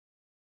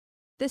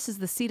This is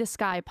the Sea to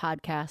Sky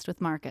podcast with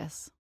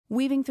Marcus,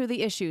 weaving through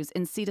the issues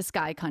in Sea to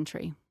Sky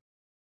country.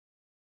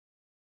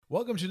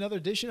 Welcome to another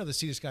edition of the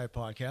Sea to Sky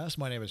podcast.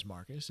 My name is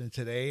Marcus, and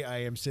today I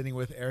am sitting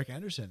with Eric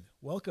Anderson.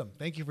 Welcome.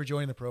 Thank you for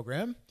joining the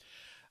program.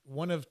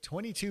 One of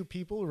 22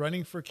 people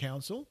running for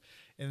council,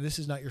 and this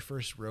is not your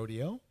first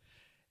rodeo.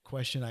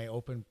 Question I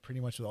open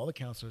pretty much with all the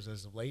councillors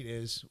as of late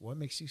is, what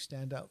makes you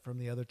stand out from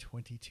the other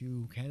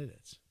 22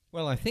 candidates?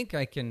 Well, I think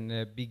I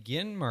can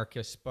begin,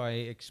 Marcus, by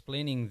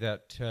explaining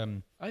that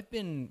I've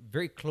been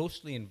very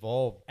closely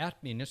involved at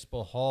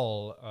Municipal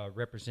Hall,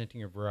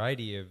 representing a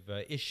variety of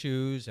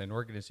issues and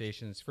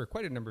organizations for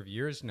quite a number of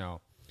years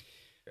now.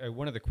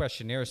 One of the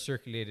questionnaires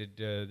circulated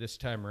this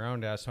time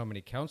around asked how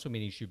many council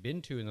meetings you've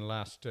been to in the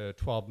last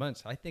 12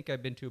 months. I think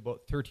I've been to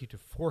about 30 to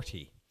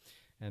 40.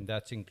 And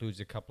that includes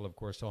a couple, of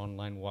course,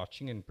 online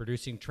watching and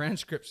producing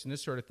transcripts and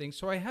this sort of thing.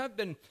 So I have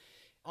been,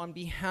 on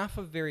behalf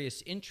of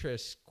various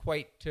interests,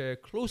 quite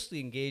closely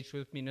engaged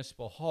with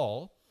Municipal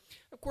Hall.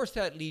 Of course,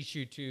 that leads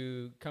you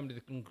to come to the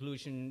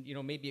conclusion,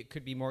 maybe it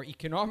could be more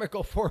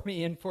economical for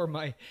me and for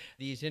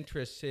these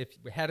interests if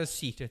we had a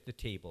seat at the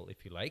table,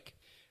 if you like.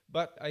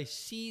 But I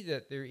see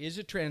that there is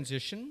a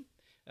transition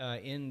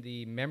in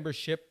the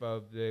membership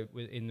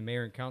in the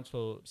mayor and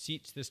council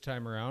seats this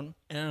time around.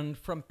 And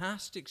from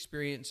past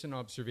experience and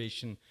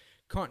observation,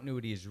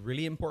 continuity is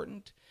really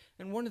important.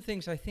 And one of the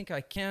things I think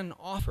I can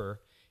offer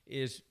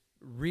is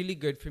really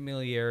good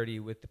familiarity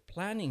with the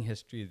planning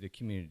history of the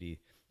community,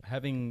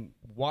 having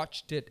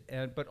watched it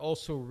but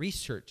also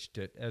researched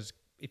it as,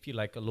 if you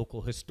like, a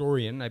local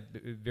historian. I'm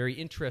very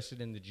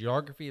interested in the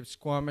geography of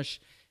Squamish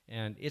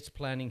and its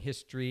planning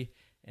history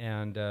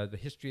and the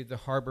history of the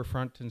harbor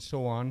front and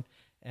so on.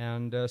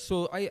 And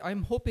so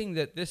I'm hoping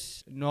that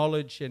this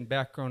knowledge and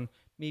background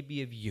may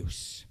be of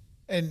use.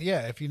 And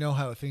yeah, if you know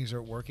how things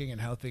are working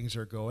and how things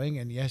are going,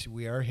 and yes,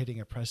 we are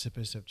hitting a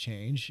precipice of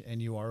change, and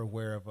you are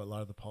aware of a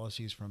lot of the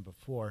policies from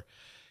before.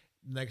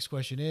 Next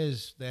question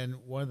is, then,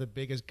 one of the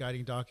biggest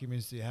guiding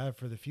documents that you have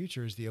for the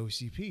future is the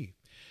OCP.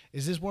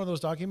 Is this one of those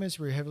documents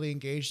we're heavily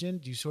engaged in?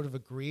 Do you sort of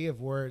agree of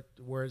where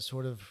it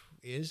sort of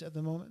is at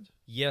the moment?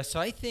 Yes,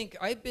 I think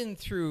I've been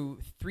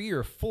through 3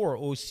 or 4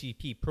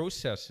 OCP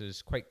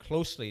processes quite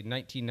closely,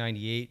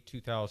 1998,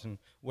 2000,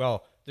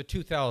 well, the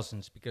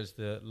 2000s, because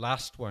the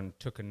last one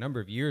took a number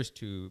of years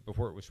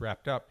before it was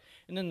wrapped up,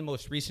 and then the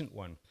most recent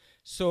one.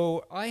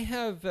 So I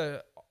have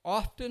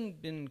often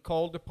been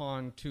called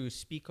upon to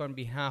speak on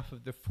behalf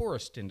of the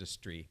forest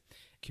industry,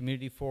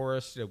 community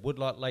forests,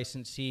 woodlot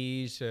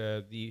licensees,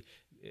 the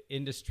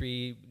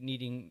industry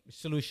needing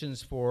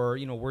solutions for,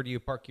 where do you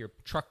park your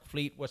truck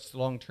fleet? What's the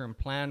long-term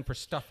plan for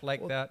stuff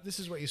like that? This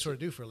is what you sort of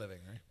do for a living,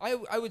 right?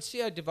 I would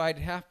say I divide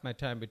half my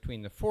time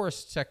between the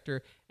forest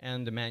sector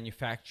and the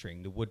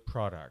manufacturing, the wood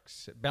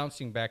products,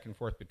 bouncing back and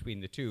forth between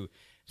the two.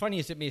 Funny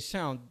as it may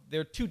sound,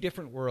 they're two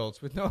different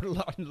worlds with not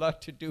a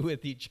lot to do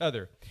with each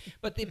other.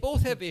 But they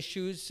both have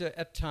issues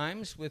at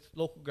times with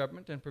local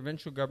government and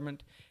provincial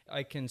government.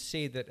 I can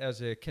say that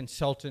as a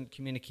consultant,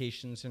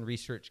 communications and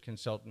research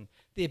consultant,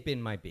 they've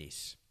been my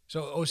base.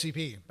 So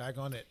OCP, back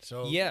on it.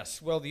 So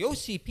yes, well, the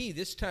OCP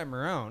this time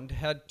around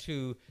had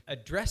to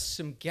address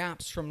some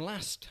gaps from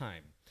last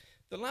time.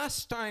 The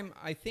last time,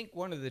 I think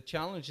one of the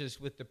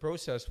challenges with the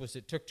process was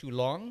it took too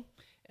long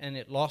and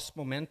it lost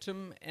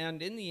momentum,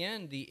 and in the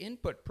end, the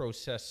input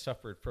process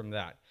suffered from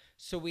that.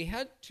 So we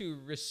had to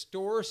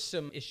restore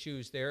some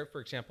issues there. For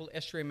example,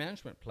 estuary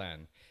management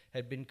plan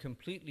had been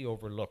completely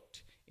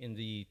overlooked in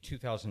the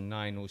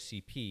 2009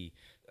 OCP.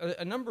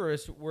 A number of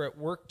us were at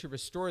work to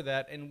restore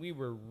that, and we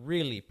were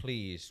really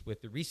pleased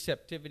with the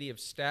receptivity of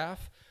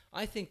staff.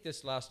 I think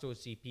this last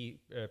OCP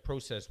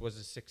process was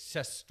a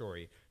success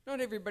story. Not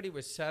everybody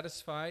was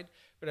satisfied,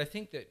 but I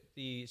think that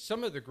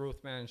some of the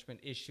growth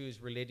management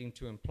issues relating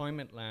to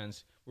employment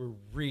lands were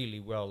really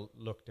well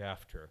looked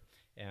after.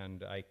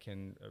 And I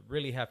can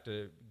really have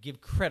to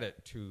give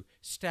credit to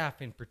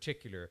staff in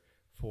particular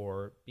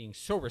for being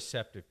so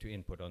receptive to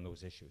input on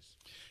those issues.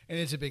 And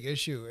it's a big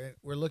issue.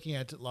 We're looking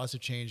at lots of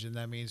change, and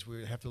that means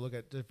we have to look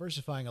at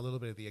diversifying a little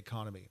bit of the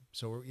economy.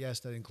 So yes,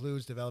 that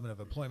includes development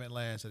of employment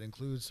lands. That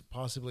includes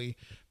possibly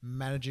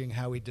managing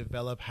how we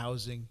develop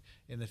housing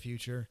in the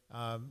future.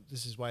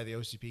 This is why the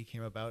OCP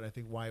came about. I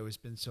think why it has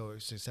been so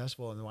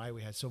successful and why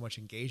we had so much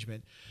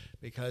engagement,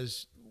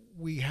 because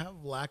we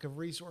have lack of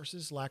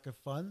resources, lack of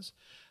funds.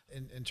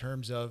 In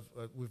terms of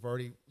we've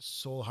already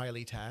so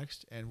highly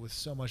taxed, and with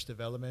so much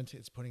development,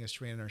 it's putting a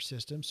strain on our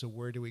system. So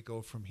where do we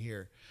go from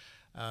here?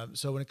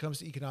 So when it comes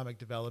to economic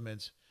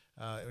development,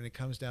 when it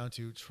comes down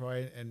to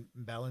try and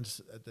balance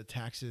the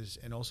taxes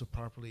and also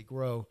properly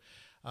grow,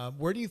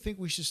 where do you think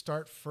we should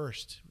start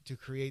first to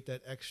create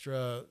that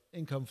extra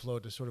income flow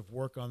to sort of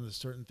work on the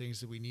certain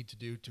things that we need to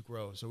do to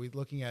grow? So are we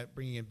looking at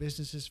bringing in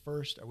businesses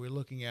first? Are we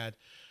looking at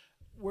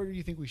where do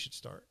you think we should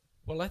start?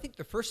 Well, I think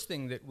the first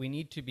thing that we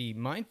need to be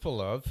mindful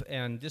of,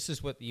 and this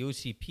is what the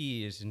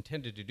OCP is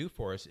intended to do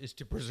for us, is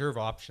to preserve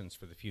options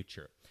for the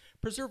future.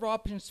 Preserve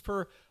options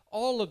for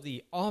all of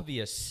the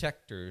obvious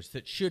sectors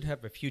that should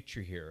have a future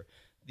here.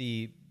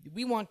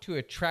 We want to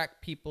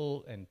attract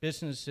people and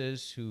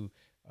businesses who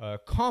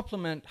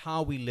complement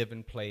how we live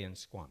and play in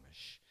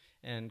Squamish,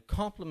 and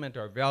complement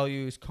our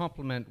values,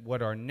 complement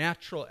what our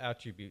natural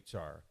attributes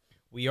are.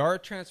 We are a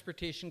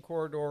transportation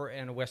corridor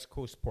and a West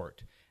Coast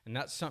port, and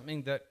that's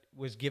something that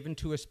was given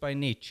to us by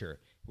nature.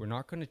 We're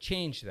not going to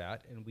change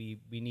that, and we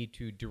need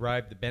to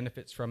derive the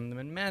benefits from them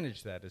and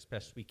manage that as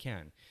best we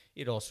can.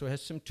 It also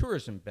has some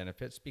tourism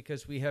benefits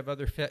because we have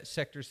other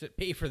sectors that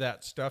pay for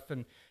that stuff,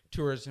 and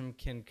tourism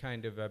can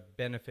kind of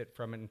benefit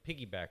from it and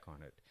piggyback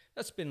on it.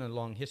 That's been a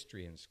long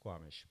history in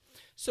Squamish.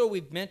 So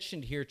we've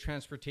mentioned here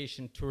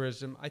transportation,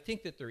 tourism. I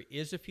think that there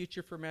is a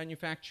future for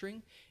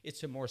manufacturing.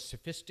 It's a more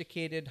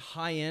sophisticated,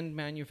 high-end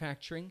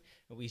manufacturing.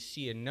 And we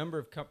see a number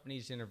of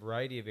companies in a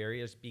variety of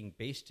areas being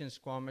based in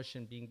Squamish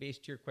and being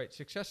based here quite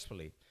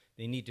successfully.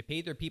 They need to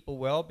pay their people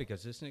well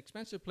because it's an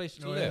expensive place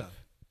to live. Yeah.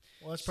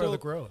 Well, that's part of the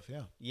growth,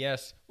 yeah.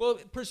 Yes. Well,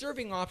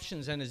 preserving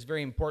options then is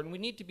very important. We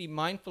need to be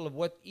mindful of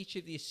what each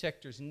of these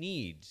sectors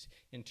needs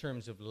in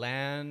terms of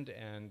land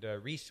and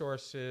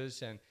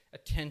resources and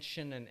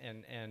attention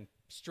and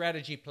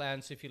strategy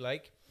plans, if you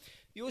like.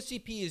 The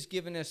OCP has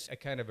given us a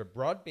kind of a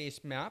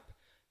broad-based map.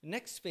 The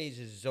next phase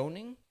is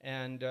zoning,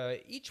 and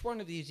each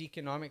one of these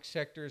economic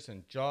sectors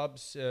and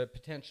jobs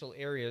potential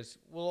areas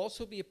will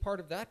also be a part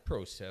of that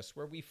process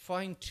where we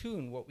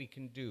fine-tune what we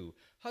can do.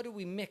 How do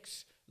we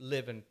mix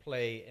live and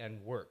play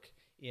and work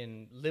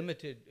in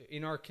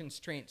our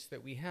constraints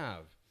that we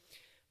have?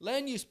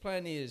 Land use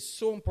planning is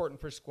so important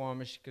for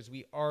Squamish because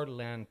we are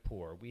land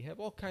poor. We have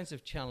all kinds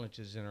of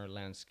challenges in our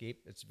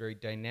landscape. It's very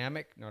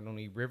dynamic, not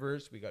only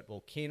rivers, we got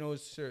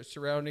volcanoes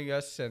surrounding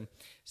us, and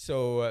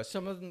so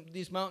some of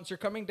these mountains are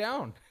coming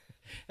down,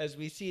 as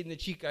we see in the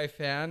Chikai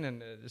Fan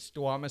and the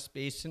Squamish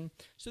Basin.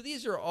 So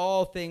these are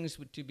all things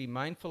to be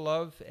mindful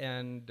of,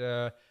 and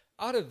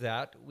out of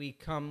that, we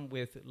come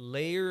with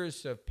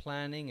layers of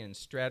planning and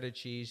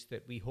strategies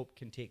that we hope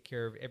can take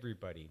care of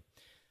everybody.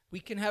 We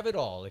can have it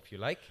all, if you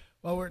like.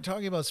 Well, we're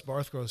talking about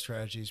smart growth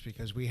strategies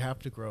because we have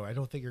to grow. I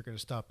don't think you're going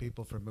to stop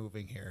people from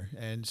moving here.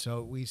 And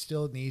so we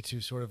still need to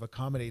sort of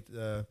accommodate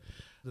the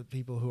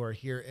people who are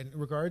here. In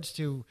regards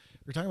to,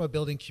 we're talking about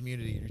building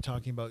community, and you're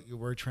talking about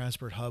we're a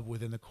transport hub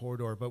within the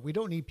corridor, but we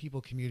don't need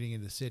people commuting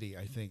in the city,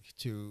 I think,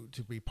 to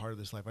be part of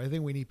this life. I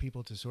think we need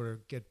people to sort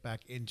of get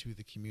back into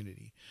the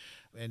community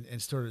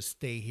and sort of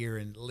stay here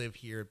and live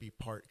here, be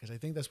part, because I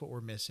think that's what we're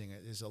missing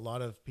is a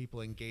lot of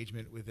people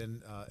engagement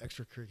within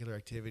extracurricular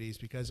activities,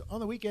 because on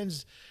the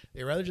weekends,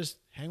 they rather just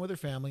hang with their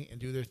family and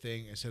do their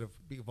thing instead of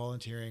be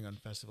volunteering on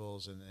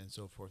festivals and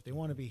so forth. They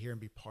want to be here and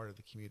be part of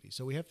the community.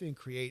 So we have to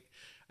create,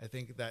 I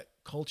think, that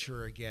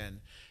culture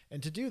again.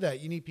 And to do that,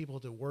 you need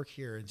people to work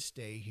here and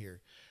stay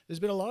here. There's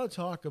been a lot of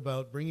talk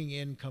about bringing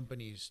in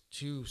companies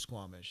to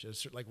Squamish,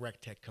 like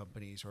RecTech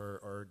companies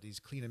or these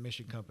clean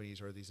emission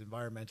companies or these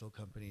environmental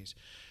companies.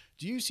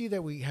 Do you see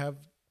that we have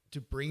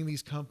to bring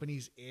these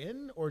companies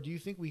in, or do you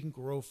think we can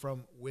grow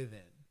from within?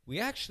 We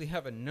actually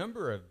have a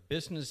number of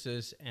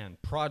businesses and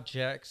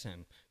projects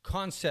and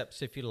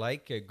concepts, if you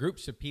like,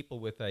 groups of people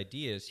with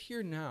ideas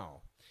here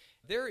now.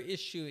 Their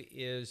issue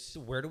is,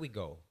 where do we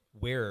go?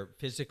 Where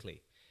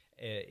physically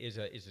is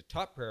a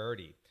top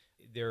priority.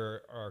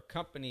 There are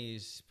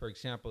companies, for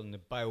example, in the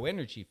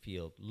bioenergy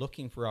field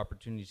looking for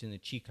opportunities in the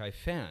Chikai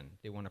Fan.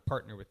 They want to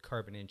partner with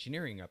Carbon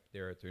Engineering up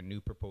there at their new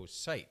proposed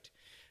site.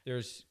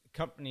 There's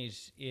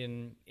companies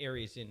in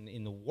areas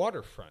in the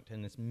waterfront,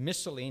 and it's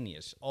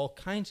miscellaneous, all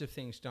kinds of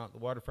things down at the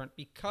waterfront,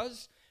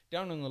 because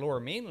down in the Lower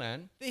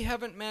Mainland, they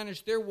haven't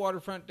managed their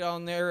waterfront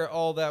down there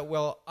all that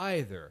well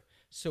either.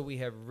 So we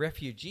have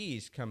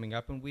refugees coming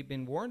up, and we've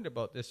been warned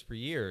about this for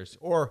years,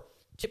 or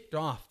tipped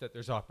off that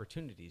there's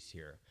opportunities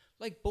here,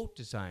 like boat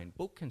design,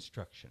 boat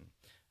construction.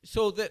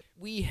 So that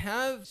we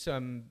have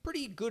some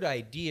pretty good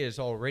ideas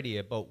already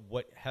about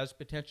what has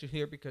potential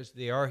here, because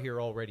they are here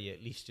already,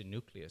 at least in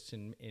nucleus,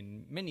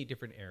 in many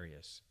different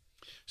areas.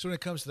 So when it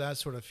comes to that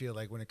sort of field,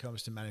 like when it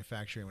comes to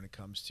manufacturing, when it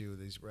comes to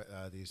these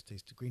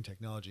green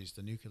technologies,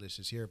 the nucleus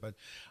is here. But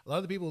a lot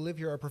of the people who live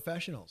here are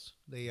professionals.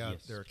 They're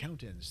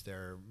accountants,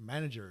 they're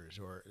managers,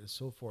 or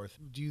so forth.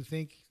 Do you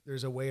think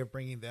there's a way of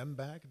bringing them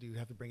back? Do you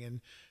have to bring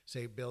in,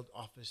 say, build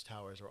office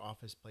towers or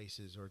office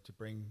places, or to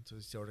bring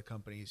those sort of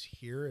companies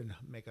here and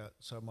make a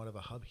somewhat of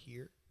a hub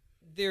here?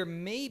 There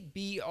may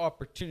be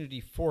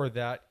opportunity for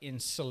that in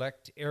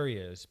select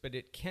areas, but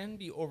it can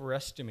be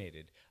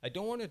overestimated. I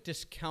don't want to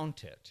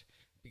discount it,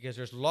 because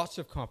there's lots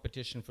of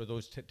competition for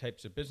those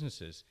types of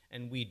businesses.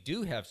 And we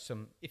do have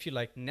some, if you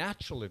like,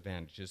 natural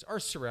advantages. Our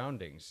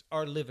surroundings,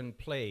 our live and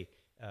play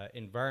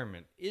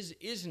environment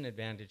is an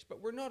advantage,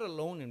 but we're not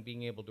alone in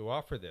being able to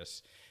offer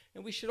this.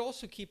 And we should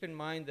also keep in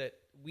mind that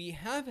we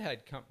have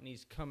had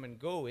companies come and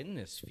go in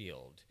this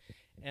field,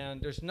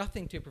 and there's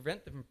nothing to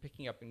prevent them from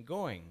picking up and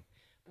going.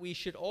 We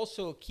should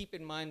also keep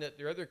in mind that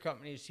there are other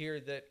companies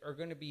here that are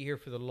going to be here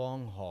for the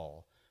long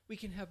haul. We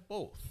can have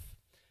both.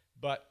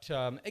 But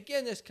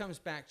again, this comes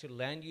back to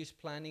land use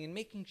planning and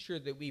making sure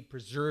that we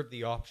preserve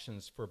the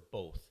options for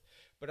both.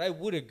 But I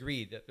would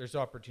agree that there's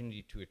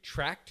opportunity to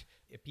attract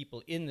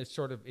people in the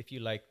sort of, if you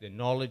like, the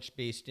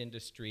knowledge-based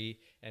industry,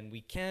 and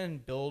we can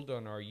build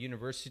on our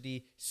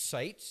university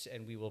sites,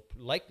 and we will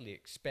likely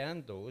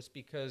expand those,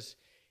 because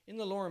in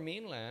the Lower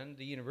Mainland,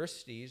 the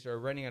universities are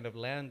running out of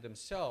land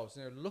themselves,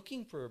 and they're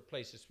looking for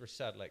places for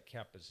satellite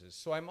campuses.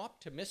 So I'm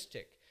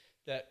optimistic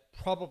that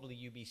probably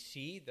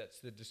UBC, that's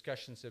the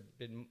discussions have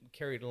been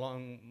carried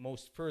along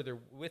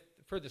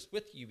furthest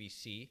with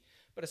UBC,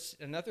 but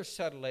another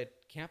satellite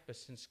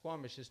campus in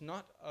Squamish is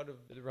not out of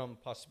the realm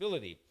of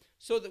possibility.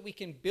 So that we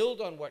can build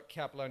on what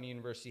Capilano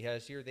University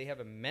has here. They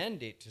have a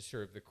mandate to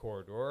serve the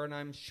corridor, and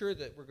I'm sure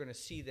that we're going to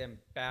see them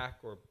back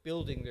or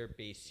building their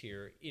base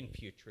here in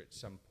future at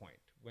some point,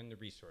 when the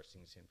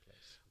resourcing is in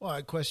place. Well,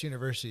 at Quest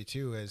University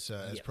too has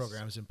Yes.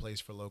 programs in place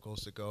for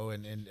locals to go,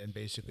 and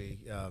basically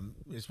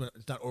it's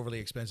not overly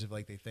expensive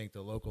like they think.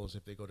 The locals,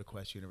 if they go to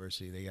Quest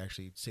University, they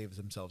actually save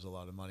themselves a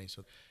lot of money.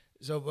 So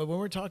but when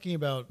we're talking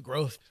about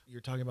growth,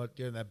 you're talking about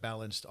getting that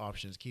balanced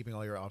options, keeping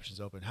all your options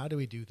open. How do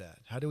we do that?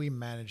 How do we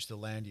manage the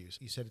land use?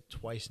 You said it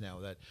twice now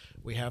that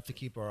we have to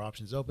keep our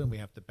options open. We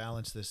have to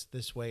balance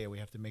this way, and we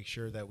have to make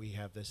sure that we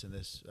have this and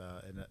this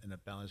in a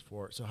balance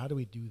for it. So how do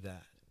we do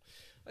that?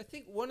 I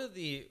think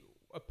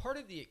a part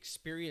of the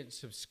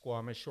experience of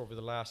Squamish over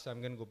the last, I'm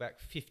going to go back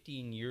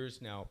 15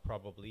 years now,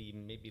 probably,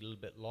 maybe a little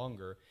bit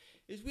longer,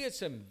 is we had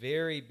some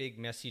very big,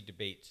 messy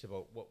debates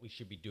about what we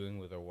should be doing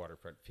with our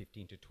waterfront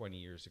 15 to 20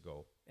 years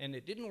ago. And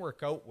it didn't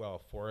work out well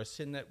for us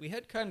in that we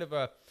had kind of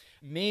a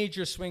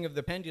major swing of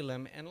the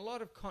pendulum, and a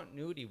lot of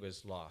continuity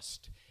was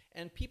lost.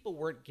 And people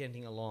weren't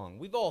getting along.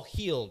 We've all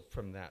healed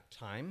from that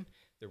time.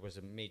 There was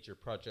a major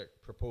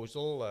project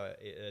proposal,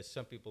 as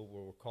some people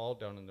will recall,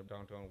 down in the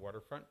downtown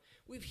waterfront.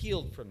 We've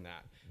healed from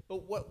that.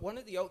 But one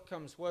of the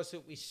outcomes was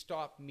that we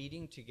stopped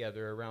meeting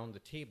together around the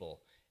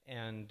table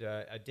and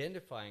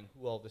identifying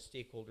who all the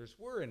stakeholders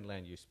were in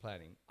land use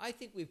planning. I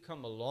think we've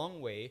come a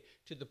long way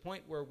to the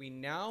point where we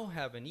now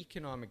have an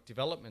economic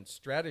development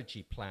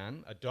strategy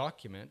plan, a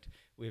document.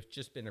 We've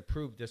just been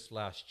approved this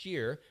last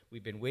year.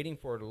 We've been waiting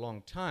for it a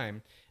long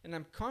time. And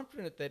I'm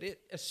confident that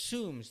it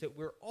assumes that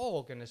we're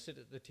all going to sit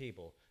at the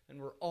table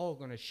and we're all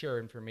going to share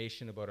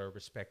information about our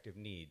respective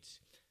needs.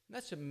 And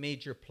that's a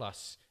major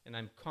plus, and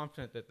I'm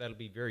confident that that'll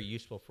be very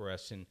useful for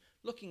us in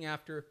looking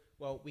after,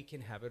 well, we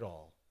can have it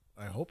all.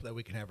 I hope that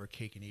we can have our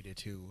cake and eat it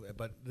too,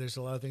 but there's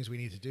a lot of things we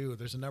need to do.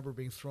 There's a number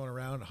being thrown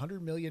around.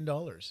 $100 million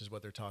is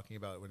what they're talking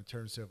about in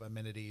terms of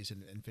amenities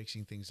and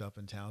fixing things up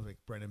in town, like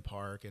Brennan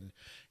Park and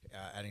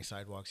adding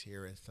sidewalks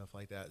here and stuff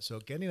like that. So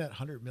getting that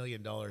 $100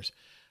 million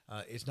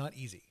is not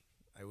easy.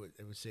 I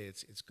would say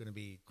it's going to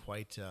be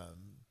quite.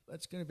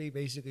 That's going to be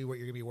basically what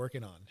you're going to be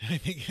working on. I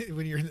think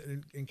when you're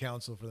in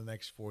council for the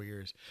next 4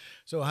 years.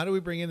 So how do we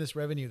bring in this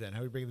revenue then? How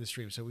do we bring in the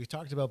stream? So we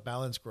talked about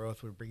balanced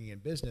growth. We're bringing in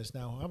business.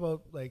 Now, how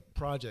about like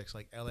projects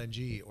like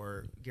LNG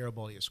or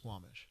Garibaldi at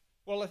Squamish?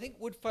 Well, I think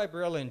Woodfibre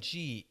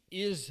LNG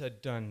is a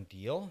done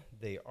deal.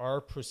 They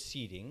are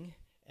proceeding,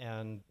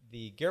 and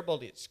the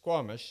Garibaldi at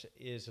Squamish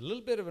is a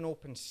little bit of an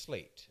open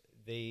slate.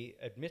 They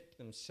admit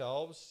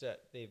themselves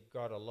that they've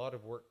got a lot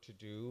of work to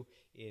do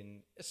in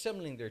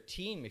assembling their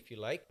team, if you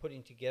like,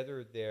 putting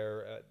together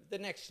their the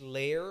next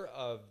layer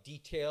of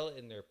detail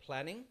in their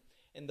planning,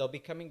 and they'll be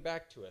coming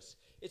back to us.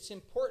 It's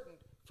important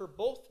for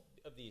both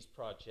of these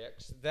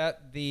projects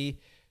that the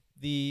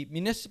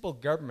municipal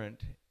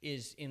government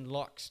is in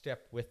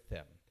lockstep with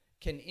them,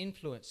 can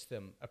influence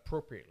them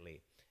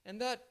appropriately. And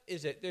that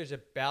is it. There's a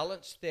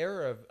balance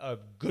there of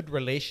good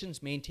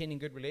relations, maintaining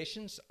good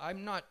relations.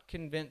 I'm not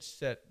convinced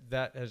that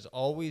that has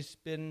always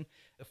been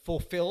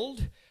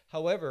fulfilled.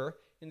 However,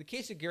 in the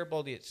case of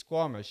Garibaldi at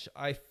Squamish,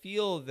 I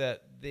feel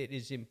that it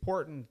is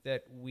important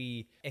that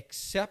we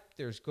accept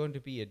there's going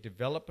to be a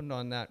development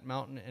on that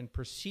mountain and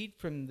proceed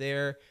from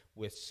there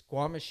with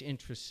Squamish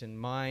interests in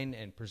mind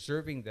and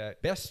preserving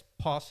that best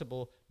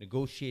possible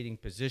negotiating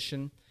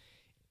position.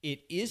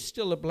 It is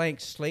still a blank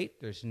slate.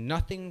 There's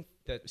nothing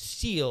that's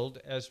sealed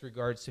as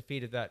regards the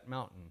fate of that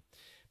mountain.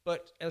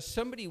 But as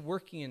somebody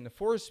working in the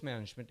forest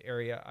management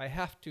area, I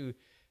have to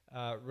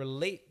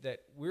relate that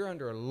we're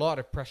under a lot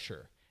of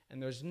pressure.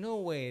 And there's no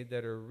way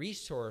that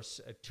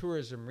a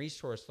tourism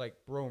resource like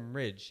Brome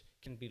Ridge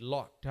can be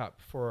locked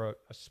up for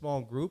a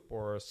small group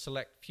or a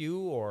select few,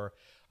 or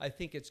I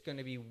think it's going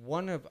to be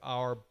one of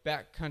our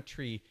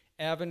backcountry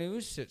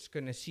avenues that's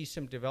going to see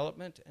some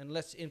development, and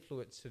let's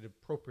influence it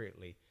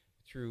appropriately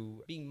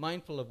through being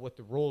mindful of what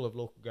the role of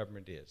local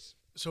government is.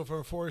 So from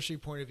a forestry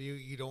point of view,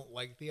 you don't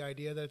like the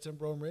idea that it's in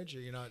Brome Ridge, or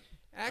you're not?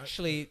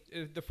 Actually,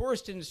 the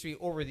forest industry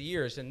over the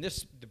years, and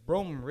the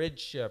Brome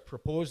Ridge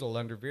proposal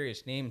under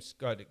various names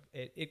got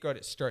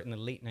its start in the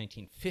late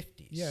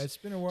 1950s. Yeah, it's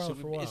been around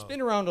for a while. It's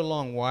been around a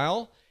long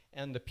while,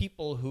 and the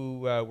people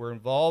who were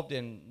involved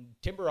in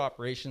timber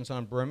operations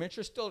on Brome Ridge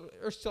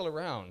are still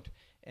around.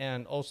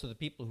 And also the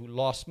people who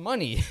lost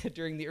money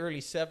during the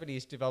early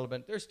 70s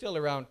development, they're still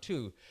around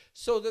too.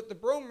 So that the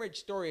Brome Ridge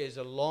story is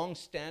a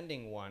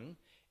long-standing one,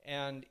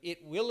 and it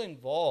will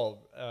involve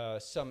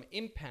some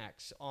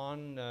impacts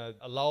on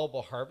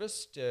allowable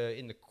harvest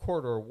in the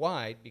corridor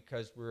wide,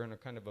 because we're in a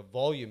kind of a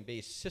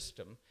volume-based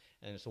system,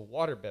 and it's a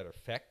waterbed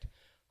effect.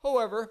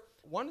 However,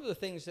 one of the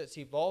things that's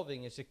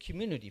evolving is a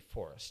community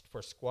forest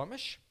for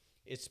Squamish.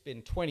 It's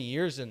been 20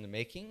 years in the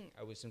making.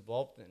 I was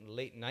involved in the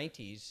late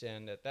 90s,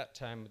 and at that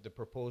time the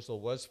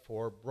proposal was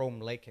for Brome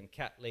Lake and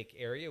Cat Lake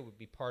area would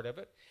be part of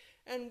it.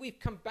 And we've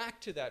come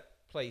back to that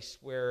place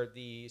where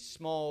the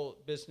small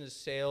business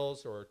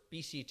sales or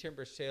BC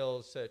timber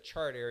sales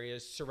chart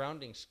areas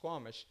surrounding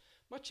Squamish,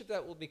 much of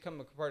that will become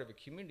a part of a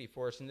community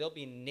forest, and they'll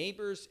be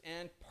neighbors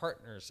and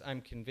partners,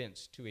 I'm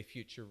convinced, to a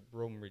future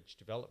Brome Ridge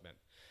development.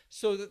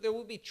 So that there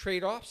will be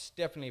trade-offs,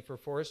 definitely, for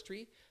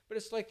forestry, but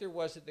it's like there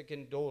was at the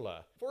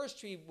Gondola.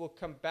 Forestry will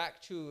come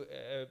back to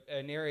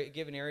a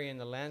given area in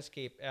the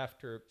landscape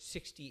after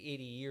 60,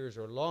 80 years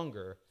or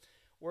longer,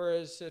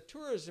 whereas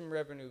tourism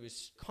revenue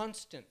is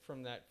constant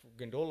from that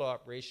gondola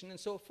operation, and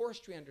so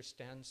forestry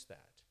understands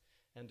that.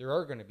 And there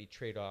are going to be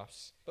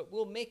trade-offs, but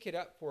we'll make it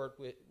up for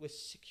it with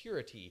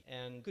security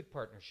and good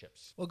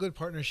partnerships. Well, good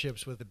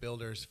partnerships with the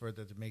builders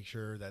to make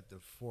sure that the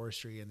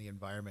forestry and the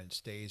environment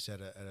stays at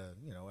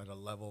a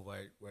level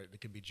where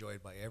it can be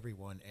enjoyed by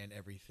everyone and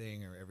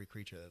everything or every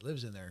creature that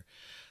lives in there.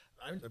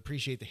 I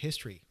appreciate the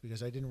history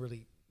because I didn't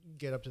really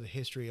get up to the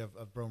history of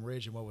Brome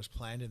Ridge and what was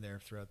planned in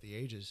there throughout the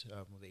ages,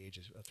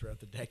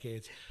 throughout the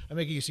decades. I'm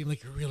making you seem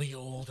like you're really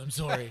old. I'm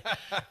sorry.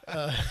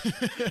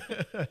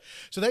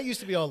 So that used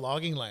to be all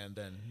logging land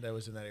then that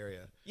was in that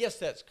area. Yes,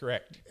 that's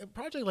correct. A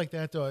project like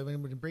that, though, I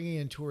mean, when bringing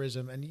in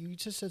tourism, and you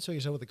just said so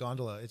yourself with the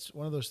gondola, it's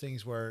one of those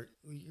things where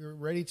you're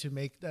ready to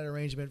make that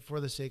arrangement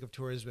for the sake of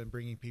tourism and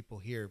bringing people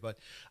here. But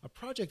a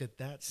project at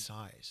that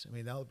size, I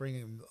mean, that'll bring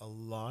in a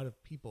lot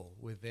of people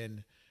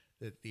within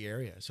the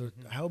area. So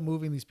how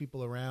moving these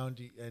people around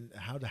and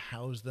how to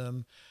house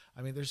them.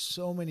 I mean, there's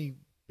so many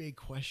big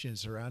questions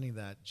surrounding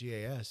that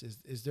GAS.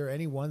 Is there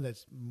any one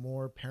that's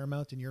more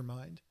paramount in your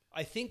mind?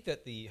 I think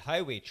that the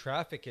highway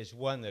traffic is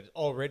one that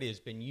already has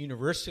been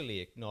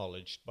universally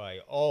acknowledged by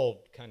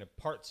all kind of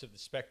parts of the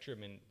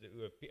spectrum and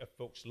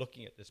folks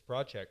looking at this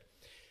project.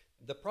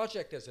 The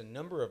project has a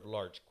number of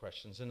large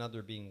questions,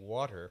 another being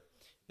water,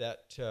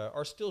 that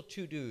are still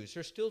to-dos,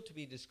 are still to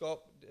be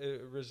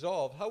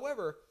resolved.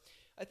 However,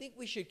 I think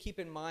we should keep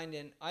in mind,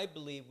 and I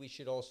believe we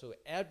should also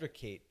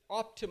advocate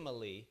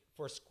optimally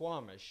for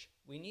Squamish.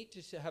 We need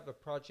to have a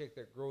project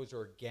that grows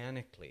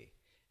organically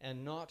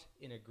and not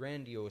in a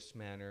grandiose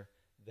manner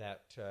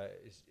that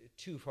is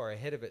too far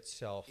ahead of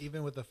itself.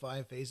 Even with the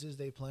 5 phases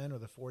they plan or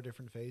the 4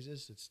 different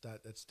phases,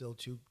 that's still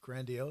too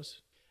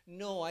grandiose?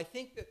 No, I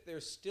think that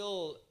there's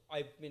still,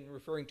 I've been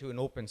referring to an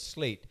open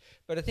slate,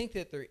 but I think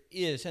that there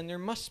is, and there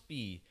must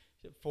be,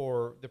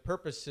 for the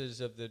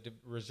purposes of the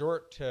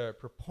resort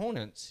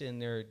proponents in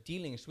their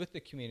dealings with the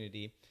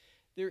community,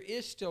 there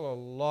is still a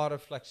lot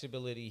of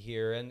flexibility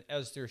here, and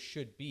as there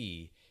should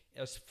be,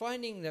 as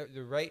finding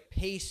the right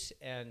pace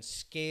and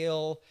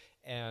scale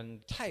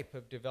and type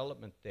of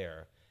development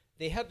there.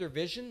 They have their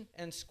vision,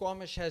 and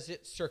Squamish has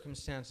its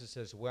circumstances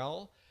as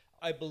well.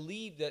 I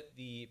believe that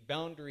the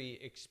boundary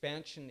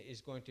expansion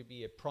is going to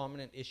be a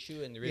prominent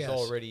issue, and there is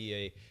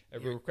already a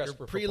request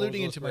for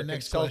preluding into my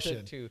next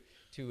question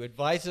to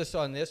advise us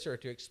on this or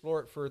to explore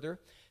it further.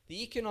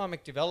 The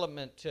economic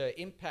development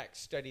impact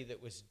study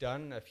that was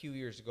done a few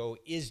years ago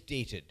is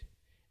dated,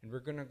 and we're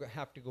going to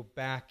have to go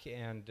back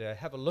and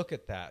have a look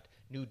at that.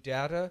 New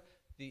data.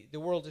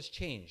 The world has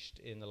changed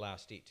in the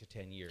last 8 to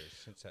 10 years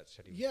since that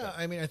study was done. Yeah,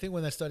 I mean, I think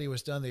when that study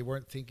was done, they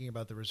weren't thinking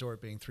about the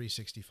resort being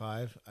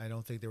 365. I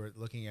don't think they were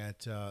looking at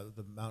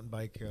the mountain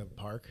bike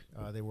park.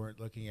 They weren't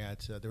looking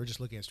at, they were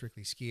just looking at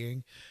strictly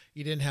skiing.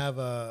 You didn't have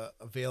a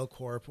Vail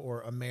Corp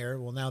or a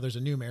mayor. Well, now there's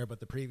a new mayor, but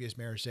the previous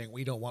mayor is saying,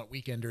 we don't want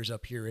weekenders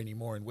up here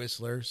anymore in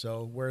Whistler.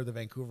 So where are the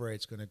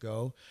Vancouverites going to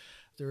go?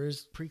 There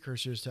is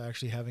precursors to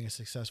actually having a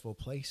successful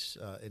place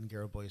in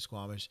Garibaldi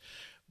Squamish.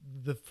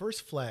 The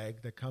first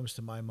flag that comes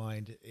to my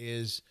mind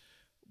is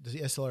the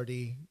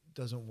SLRD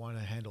doesn't want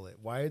to handle it.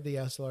 Why did the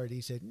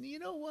SLRD say, you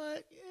know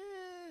what?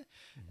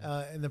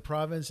 And the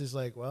province is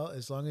like, well,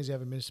 as long as you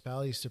have a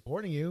municipality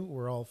supporting you,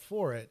 we're all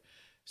for it.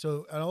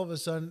 So and all of a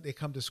sudden they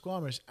come to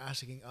Squamish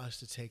asking us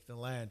to take the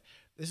land.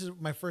 This is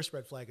my first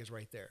red flag is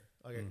right there.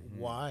 Okay,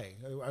 why?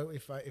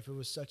 If it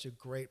was such a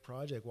great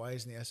project, why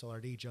isn't the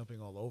SLRD jumping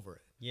all over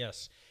it?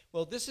 Yes.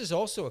 Well, this is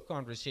also a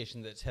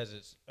conversation that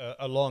has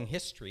a long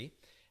history.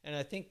 And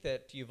I think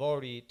that you've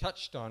already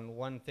touched on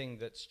one thing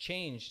that's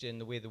changed in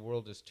the way the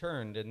world has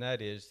turned, and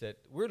that is that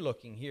we're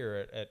looking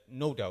here at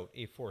no doubt,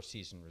 a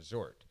 4-season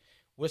resort.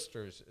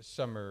 Whistler's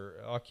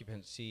summer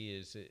occupancy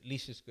is at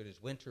least as good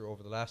as winter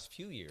over the last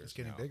few years. It's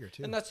getting now. bigger,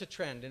 too. And that's a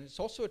trend. And it's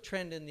also a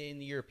trend in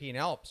the European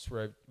Alps,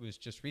 where I was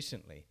just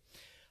recently.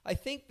 I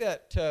think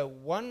that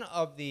one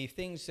of the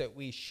things that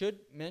we should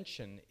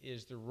mention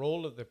is the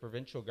role of the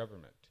provincial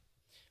government.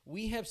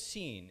 We have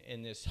seen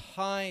in this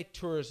high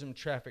tourism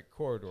traffic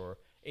corridor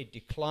a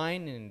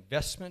decline in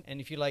investment and,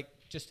 if you like,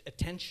 just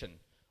attention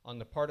on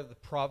the part of the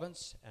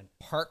province and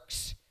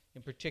parks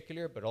in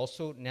particular, but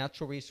also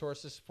natural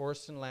resources,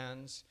 forests and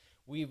lands.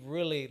 We've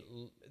really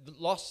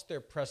lost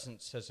their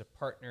presence as a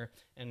partner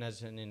and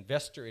as an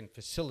investor in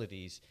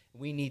facilities.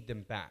 We need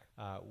them back.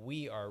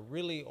 We are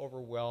really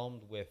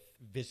overwhelmed with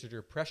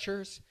visitor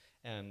pressures,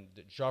 And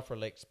Joffre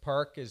Lakes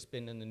Park has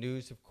been in the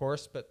news, of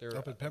course, but there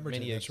Up in are Pemberton,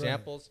 many that's right.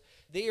 examples.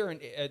 They are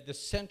the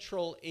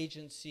central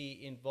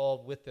agency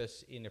involved with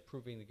us in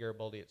approving the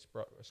Garibaldi at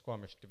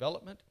Squamish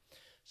development.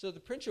 So the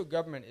provincial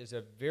government is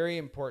a very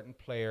important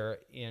player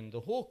in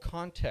the whole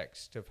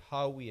context of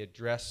how we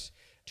address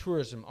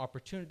tourism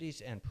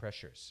opportunities and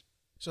pressures.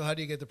 So how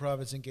do you get the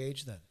province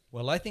engaged then?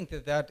 Well, I think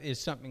that is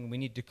something we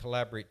need to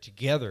collaborate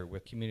together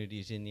with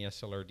communities in the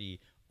SLRD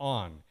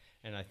on.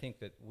 And I think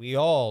that we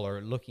all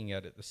are looking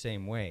at it the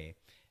same way.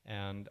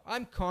 And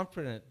I'm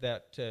confident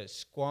that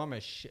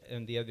Squamish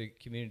and the other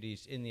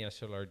communities in the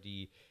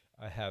SLRD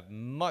have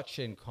much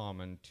in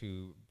common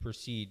to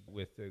proceed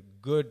with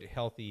good,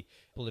 healthy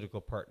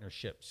political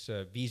partnerships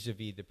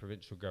vis-a-vis the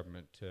provincial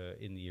government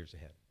in the years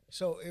ahead.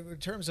 So in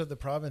terms of the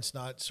province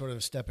not sort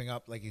of stepping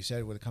up, like you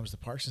said, when it comes to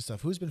parks and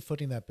stuff, who's been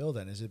footing that bill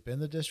then? Has it been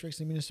the districts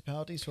and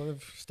municipalities sort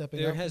of stepping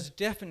up? There has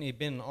definitely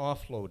been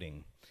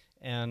offloading.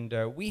 And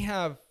we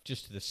have,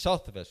 just to the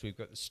south of us, we've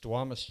got the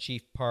Squamish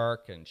Chief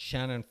Park and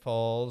Shannon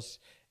Falls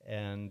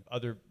and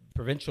other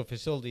provincial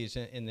facilities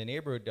in the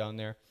neighborhood down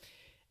there.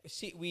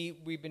 See,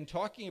 we've been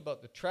talking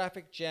about the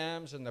traffic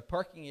jams and the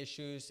parking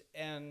issues,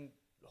 and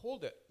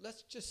hold it,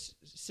 let's just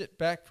sit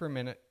back for a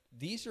minute.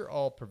 These are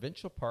all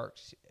provincial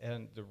parks,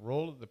 and the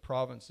role of the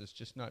province is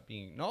just not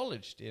being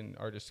acknowledged in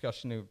our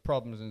discussion of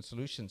problems and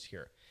solutions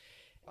here.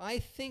 I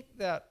think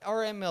that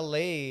our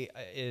MLA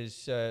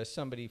is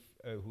somebody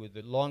who with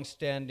a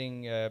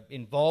long-standing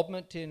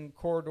involvement in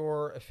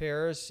corridor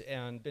affairs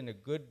and been a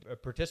good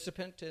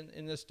participant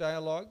in this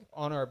dialogue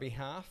on our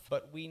behalf.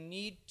 But we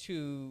need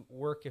to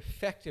work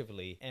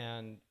effectively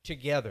and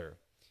together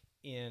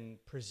in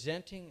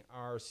presenting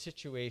our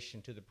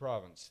situation to the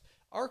province.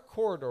 Our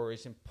corridor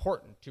is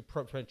important to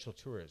provincial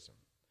tourism.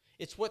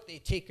 It's what they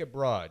take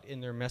abroad in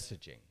their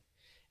messaging.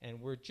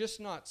 And we're just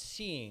not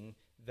seeing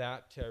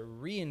that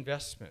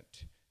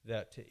reinvestment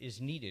that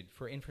is needed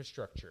for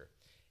infrastructure.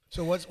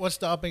 So what's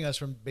stopping us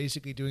from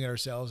basically doing it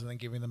ourselves and then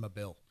giving them a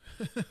bill?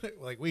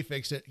 Like, we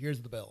fixed it,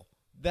 here's the bill.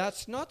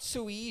 That's not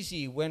so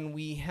easy when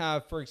we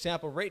have, for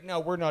example, right now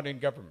we're not in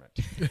government.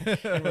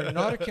 And we're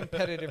not a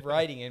competitive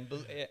riding.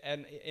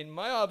 And in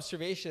my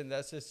observation,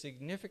 that's a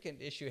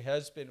significant issue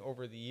has been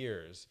over the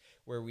years,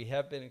 where we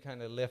have been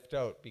kind of left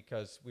out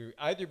because we've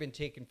either been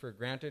taken for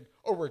granted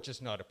or we're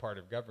just not a part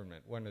of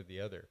government, one or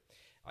the other.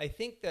 I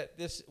think that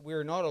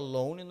we're not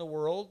alone in the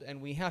world,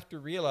 and we have to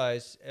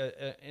realize,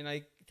 and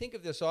I think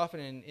of this often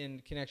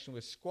in connection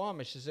with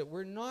Squamish, is that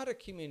we're not a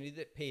community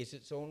that pays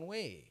its own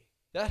way.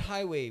 That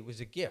highway was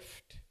a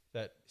gift,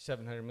 that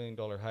 $700 million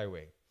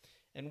highway.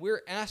 And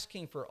we're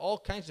asking for all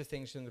kinds of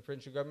things from the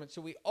provincial government.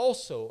 So we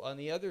also, on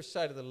the other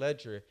side of the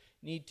ledger,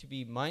 need to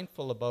be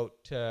mindful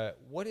about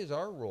what is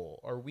our role?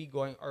 Are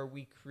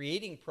we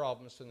creating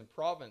problems from the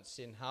province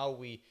in how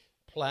we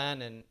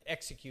plan and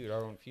execute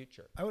our own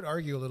future? I would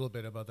argue a little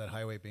bit about that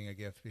highway being a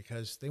gift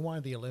because they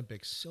wanted the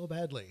Olympics so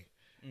badly.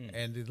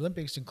 And the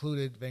Olympics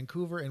included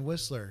Vancouver and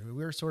Whistler.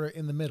 We were sort of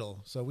in the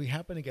middle. So we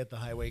happened to get the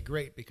highway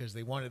great because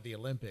they wanted the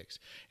Olympics.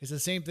 It's the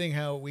same thing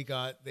how we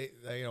got,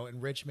 in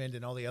Richmond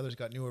and all the others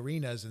got new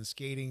arenas and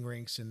skating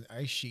rinks and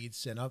ice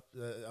sheets. And up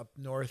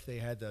north, they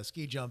had the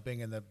ski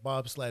jumping and the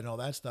bobsled and all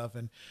that stuff.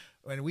 And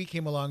when we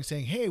came along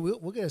saying, hey,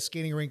 we'll get a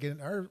skating rink in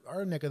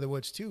our neck of the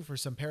woods too for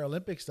some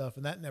Paralympic stuff,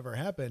 and that never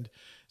happened.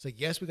 It's like,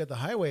 yes, we got the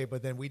highway,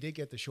 but then we did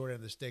get the short end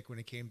of the stick when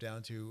it came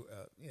down to,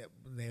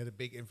 they had a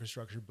big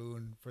infrastructure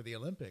boon for the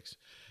Olympics.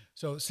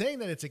 So saying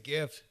that it's a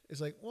gift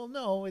is like, well,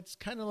 no, it's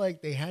kind of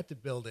like they had to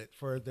build it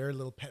for their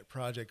little pet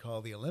project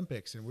called the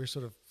Olympics, and we're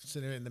sort of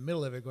sitting in the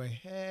middle of it going,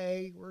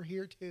 hey, we're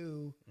here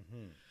too.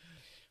 Mm-hmm.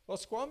 Well,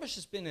 Squamish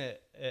has been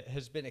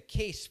a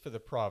case for the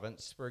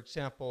province. For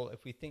example,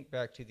 if we think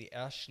back to the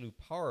Ashlew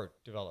Power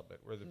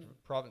development, where the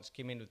province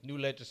came in with new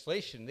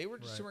legislation, they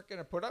weren't going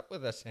to put up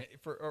with us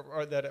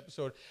for that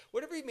episode.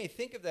 Whatever you may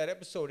think of that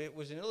episode, it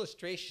was an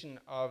illustration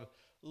of,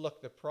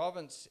 look, the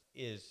province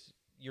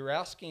you're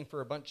asking for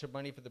a bunch of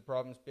money for the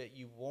province, but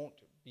you won't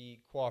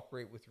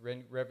cooperate with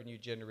revenue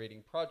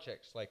generating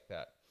projects like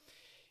that.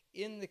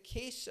 In the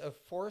case of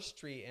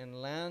forestry and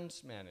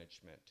lands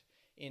management,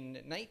 in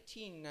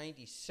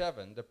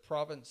 1997, the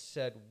province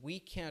said, we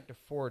can't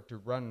afford to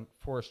run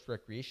forest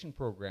recreation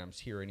programs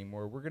here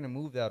anymore. We're going to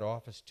move that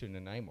office to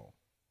Nanaimo.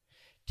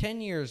 10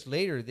 years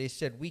later, they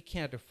said,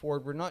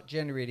 we're not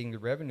generating the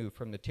revenue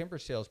from the timber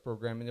sales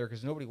program in there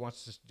because nobody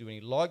wants us to do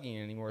any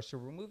logging anymore, so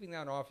we're moving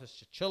that office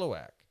to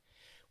Chilliwack.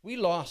 We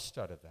lost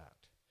out of that.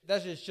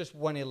 That is just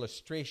one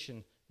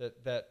illustration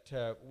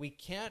that we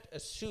can't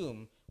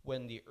assume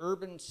when the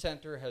urban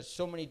center has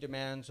so many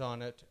demands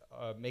on it,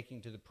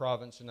 making to the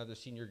province and other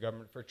senior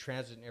government for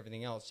transit and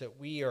everything else, that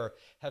we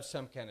have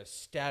some kind of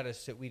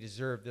status that we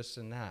deserve this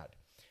and that.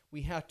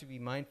 We have to be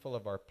mindful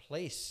of our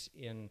place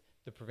in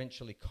the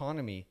provincial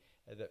economy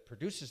that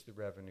produces the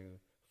revenue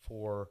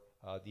for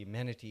the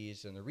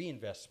amenities and the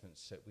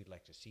reinvestments that we'd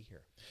like to see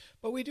here.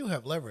 But we do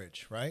have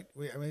leverage, right?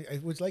 I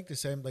would like to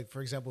say, like,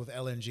 for example, with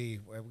LNG,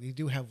 we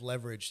do have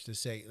leverage to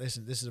say,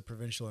 listen, this is a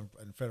provincial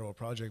and federal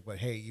project, but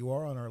hey, you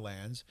are on our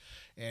lands,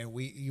 and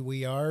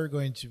we are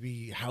going to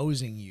be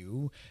housing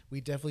you.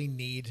 We definitely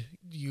need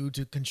you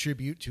to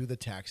contribute to the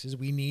taxes.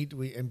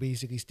 And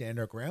basically stand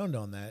our ground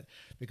on that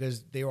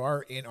because they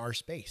are in our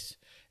space.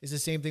 It's the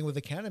same thing with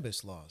the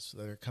cannabis laws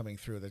that are coming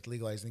through that's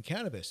legalizing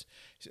cannabis.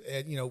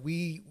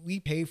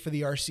 We pay for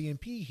the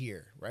RCMP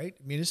here, right?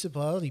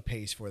 Municipality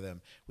pays for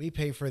them. We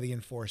pay for the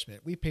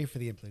enforcement. We pay for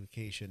the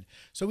implementation.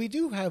 So we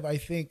do have, I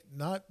think,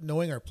 not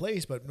knowing our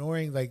place, but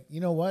knowing, like, you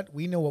know what?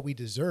 We know what we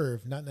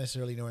deserve, not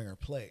necessarily knowing our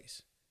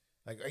place.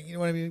 Like, you know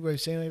what I mean? What I'm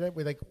saying like that?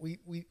 We're like,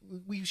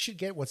 we should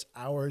get what's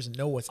ours and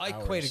know what's ours.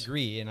 I quite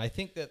agree. And I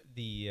think that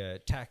the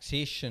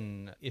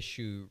taxation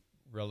issue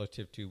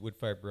relative to wood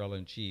fiber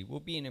LNG will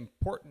be an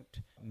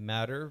important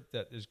matter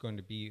that is going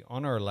to be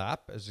on our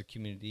lap as a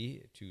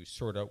community to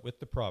sort out with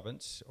the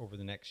province over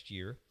the next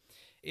year.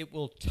 It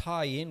will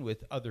tie in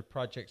with other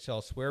projects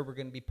elsewhere. We're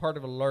going to be part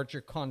of a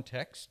larger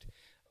context.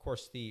 Of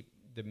course, the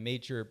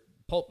major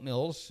pulp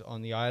mills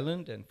on the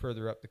island and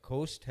further up the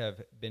coast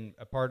have been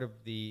a part of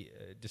the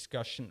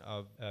discussion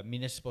of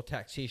municipal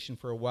taxation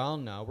for a while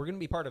now. We're going to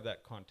be part of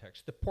that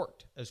context. The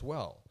port as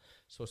well.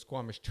 So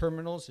Squamish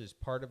Terminals is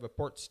part of a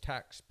ports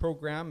tax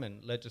program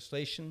and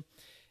legislation.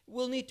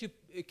 We'll need to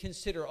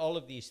consider all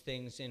of these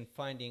things in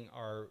finding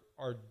our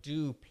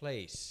due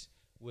place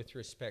with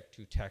respect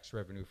to tax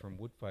revenue from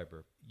wood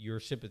fiber. Your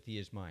sympathy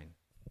is mine.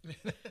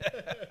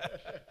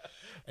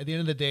 At the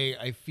end of the day,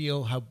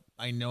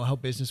 I know how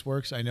business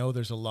works. I know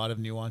there's a lot of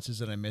nuances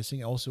that I'm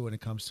missing. Also, when it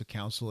comes to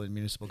council and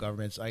municipal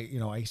governments,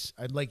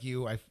 I'm like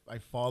you. I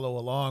follow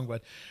along,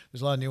 but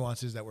there's a lot of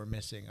nuances that we're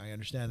missing. I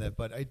understand that,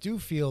 but I do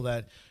feel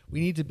that we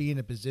need to be in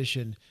a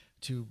position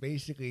to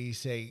basically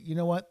say, you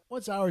know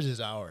what's ours is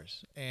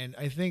ours. And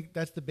I think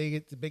that's the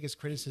biggest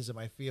criticism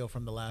I feel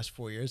from the last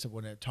 4 years of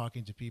when I'm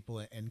talking to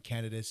people and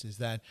candidates is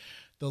that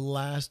the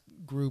last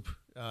group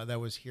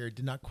that was here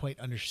did not quite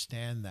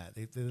understand that.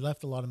 They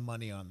left a lot of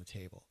money on the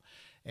table.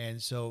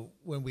 And so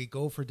when we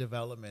go for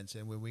developments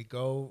and when we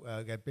go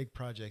get big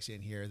projects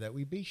in here, that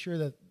we be sure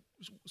that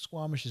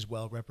Squamish is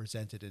well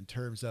represented in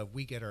terms of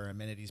we get our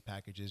amenities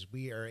packages.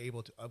 We are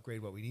able to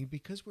upgrade what we need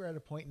because we're at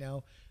a point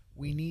now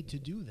we need to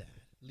do that.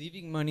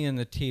 Leaving money on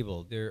the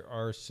table, there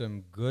are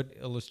some good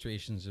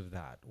illustrations of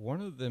that.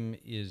 One of them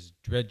is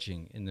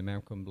dredging in the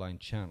Malcolm Blind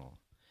Channel.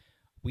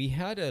 We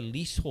had a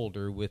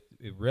leaseholder with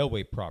a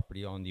railway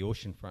property on the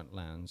oceanfront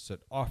lands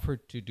that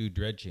offered to do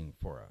dredging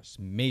for us,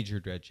 major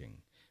dredging,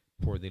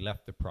 before they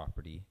left the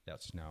property.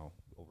 That's now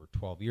over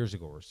 12 years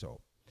ago or so.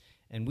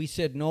 And we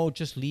said, no,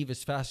 just leave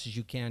as fast as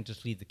you can,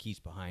 just leave the keys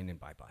behind and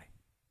bye-bye.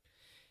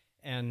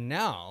 And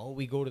now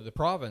we go to the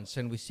province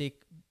and we say,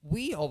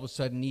 we all of a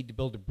sudden need to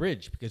build a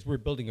bridge because we're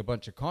building a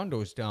bunch of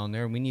condos down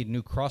there and we need a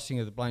new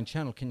crossing of the Blind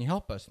Channel. Can you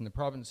help us? And the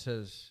province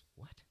says,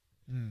 what?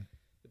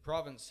 The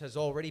province has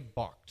already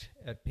balked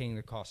at paying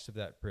the cost of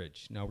that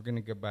bridge. Now we're going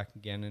to go back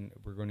again and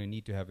we're going to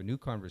need to have a new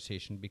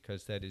conversation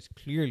because that is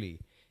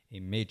clearly a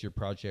major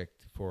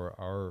project for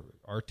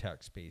our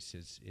tax base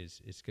is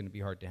going to be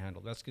hard to handle.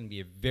 That's going to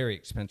be a very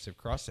expensive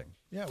crossing.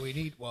 Yeah, we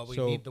need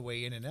the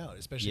way in and out,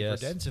 especially for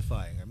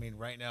densifying. I mean,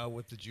 right now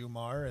with the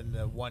Jumar and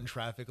the one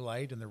traffic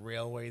light and the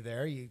railway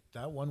there,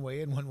 that one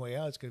way in, one way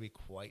out, it's going to be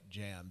quite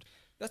jammed.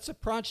 That's a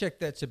project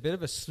that's a bit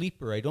of a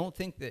sleeper. I don't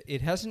think that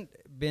it hasn't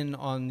been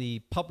on the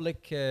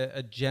public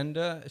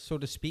agenda, so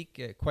to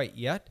speak, quite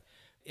yet.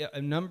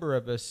 A number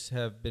of us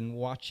have been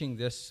watching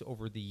this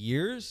over the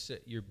years.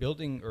 You're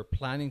building or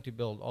planning to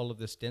build all of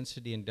this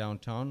density in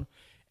downtown,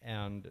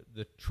 and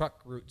the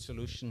truck route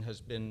solution has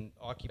been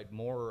occupied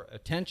more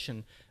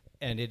attention,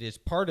 and it is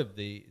part of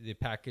the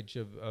package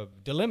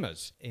of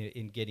dilemmas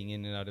in getting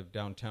in and out of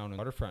downtown and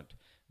waterfront.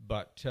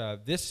 But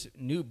this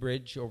new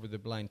bridge over the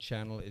Blind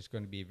Channel is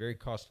going to be a very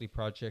costly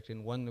project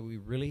and one that we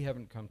really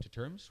haven't come to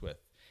terms with.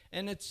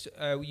 And it's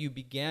you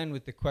began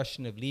with the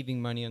question of leaving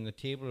money on the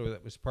table, or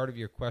that was part of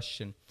your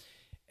question.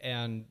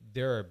 And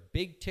there are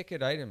big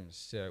ticket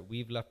items.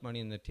 We've left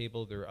money on the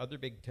table. There are other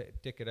big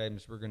ticket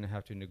items we're going to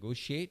have to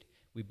negotiate.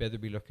 We better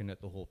be looking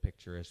at the whole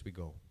picture as we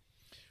go.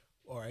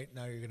 All right,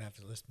 now you're going to have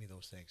to list me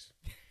those things.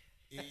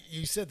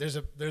 You said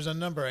there's a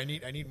number. I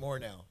need more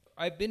now.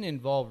 I've been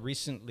involved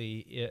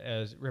recently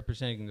as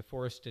representing the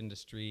forest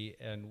industry,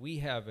 and we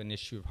have an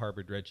issue of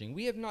harbor dredging.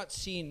 We have not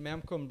seen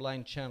Malcolm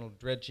Blind Channel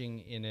dredging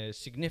in a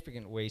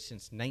significant way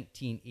since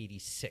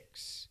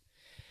 1986.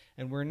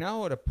 And we're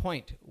now at a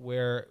point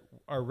where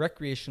our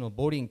recreational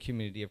boating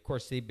community, of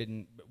course, they've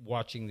been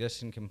watching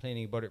this and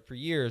complaining about it for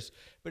years,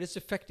 but it's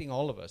affecting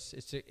all of us.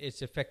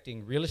 It's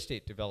affecting real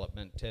estate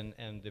development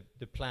and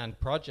the planned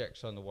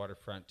projects on the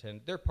waterfront,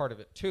 and they're part of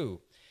it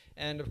too.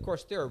 And of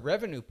course, they're a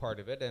revenue part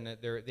of it, and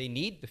they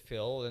need the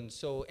fill, and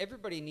so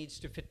everybody needs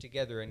to fit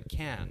together and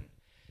can.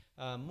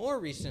 More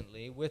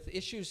recently, with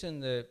issues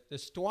in the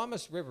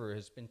Squamish River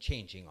has been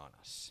changing on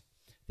us.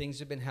 Things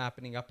have been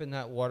happening up in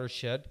that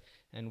watershed.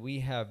 And we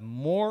have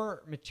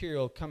more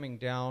material coming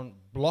down,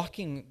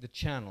 blocking the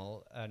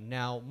channel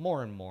now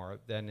more and more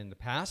than in the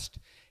past.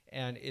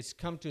 And it's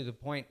come to the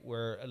point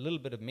where a little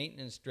bit of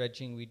maintenance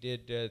dredging we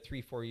did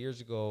 3-4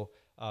 years ago,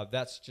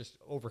 that's just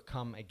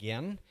overcome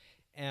again.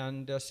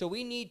 And so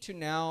we need to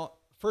now,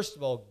 first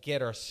of all,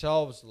 get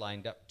ourselves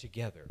lined up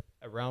together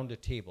around a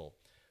table.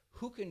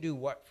 Who can do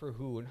what for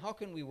who, and how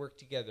can we work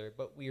together?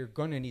 But we are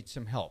going to need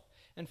some help.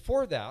 And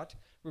for that,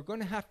 we're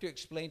going to have to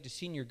explain to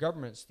senior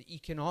governments the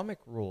economic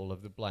role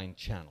of the Blind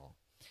Channel.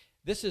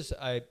 This is,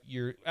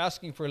 you're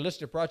asking for a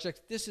list of projects.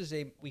 This is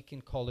we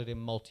can call it a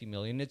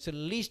multi-million. It's at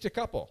least a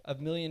couple of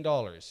 $1 million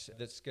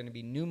that's going to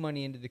be new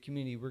money into the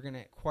community we're going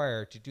to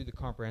acquire to do the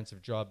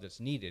comprehensive job that's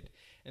needed.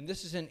 And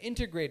this is an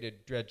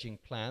integrated dredging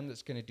plan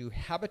that's going to do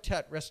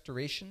habitat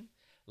restoration,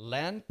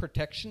 land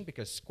protection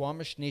because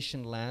Squamish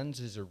Nation lands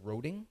is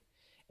eroding,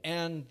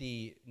 and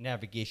the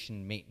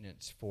navigation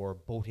maintenance for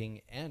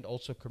boating and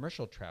also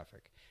commercial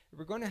traffic.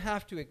 We're going to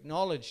have to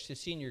acknowledge to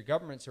senior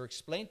governments or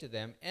explain to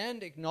them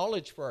and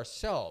acknowledge for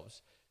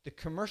ourselves the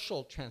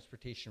commercial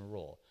transportation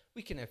role.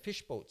 We can have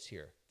fish boats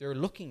here. They're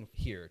looking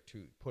here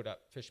to put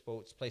up fish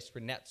boats, place for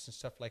nets and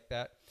stuff like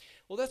that.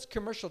 Well, that's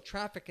commercial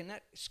traffic, and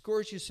that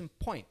scores you some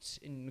points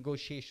in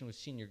negotiation with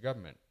senior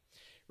government.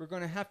 We're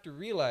going to have to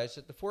realize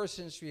that the forest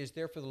industry is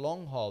there for the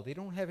long haul. They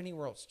don't have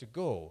anywhere else to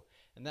go.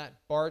 And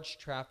that barge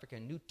traffic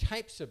and new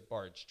types of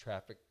barge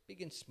traffic,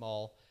 big and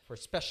small, for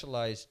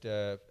specialized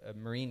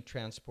marine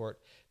transport,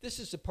 this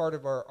is a part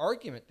of our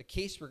argument, the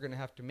case we're going to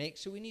have to make,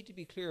 so we need to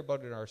be clear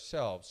about it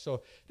ourselves.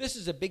 So this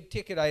is a big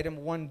ticket item.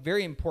 One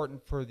very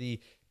important for the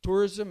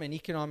tourism and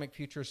economic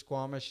future of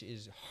Squamish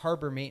is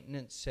harbor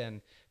maintenance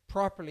and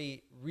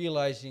properly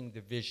realizing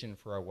the vision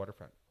for our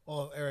waterfront.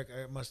 Well, Eric,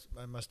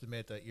 I must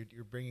admit that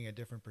you're bringing a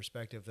different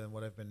perspective than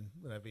what I've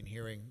been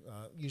hearing.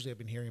 Usually, I've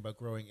been hearing about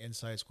growing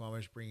inside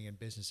Squamish, bringing in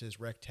businesses,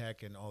 rec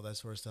tech, and all that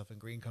sort of stuff, and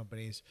green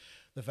companies.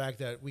 The fact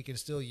that we can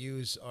still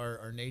use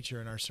our nature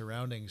and our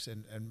surroundings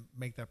and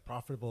make that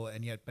profitable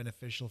and yet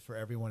beneficial for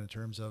everyone in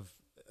terms of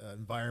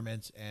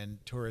environment and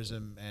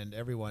tourism and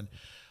everyone.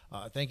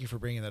 Thank you for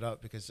bringing that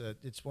up because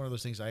it's one of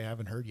those things I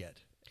haven't heard yet.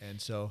 And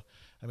so,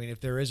 I mean, if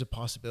there is a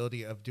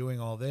possibility of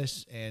doing all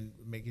this and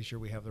making sure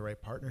we have the right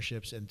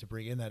partnerships and to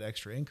bring in that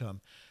extra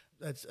income,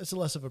 that's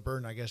less of a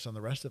burden, I guess, on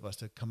the rest of us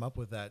to come up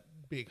with that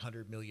big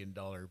 $100 million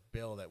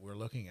bill that we're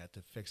looking at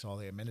to fix all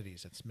the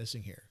amenities that's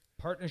missing here.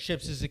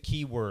 Partnerships is a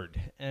key word,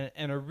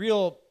 and a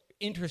real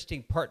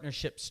interesting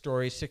partnership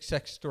story,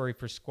 success story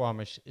for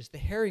Squamish is the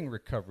herring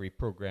recovery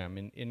program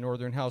in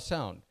Northern Howe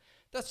Sound.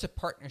 That's a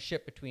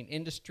partnership between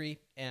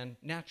industry and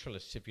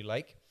naturalists, if you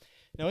like.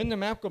 Now, in the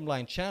Malcolm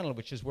Blind Channel,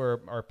 which is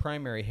where our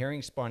primary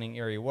herring spawning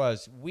area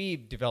was,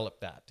 we've developed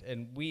that,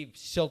 and we've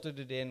silted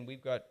it in.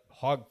 We've got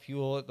hog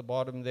fuel at the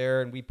bottom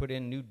there, and we put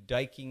in new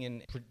diking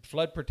and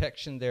flood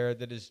protection there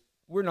that is,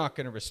 we're not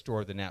going to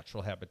restore the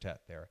natural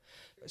habitat there.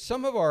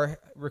 Some of our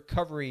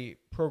recovery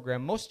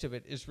program, most of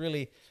it is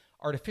really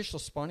artificial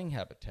spawning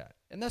habitat,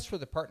 and that's where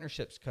the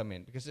partnerships come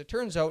in, because it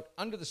turns out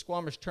under the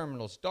Squamish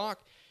Terminals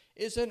dock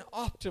is an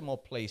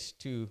optimal place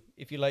to,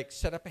 if you like,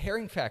 set up a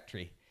herring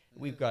factory.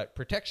 We've got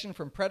protection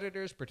from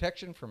predators,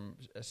 protection from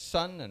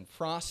sun and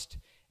frost.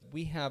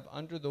 We have,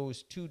 under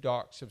those two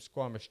docks of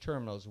Squamish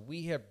Terminals,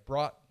 we have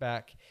brought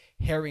back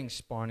herring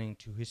spawning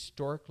to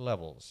historic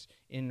levels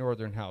in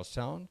Northern Howe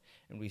Sound,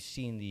 and we've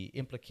seen the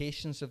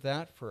implications of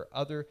that for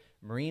other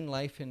marine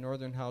life in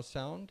Northern Howe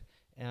Sound.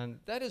 And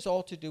that is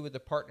all to do with the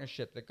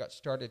partnership that got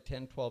started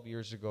 10, 12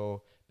 years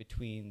ago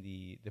between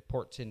the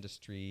ports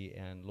industry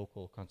and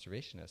local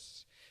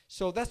conservationists.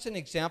 So that's an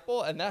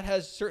example, and that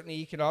has certainly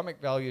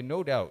economic value,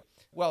 no doubt.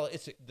 Well,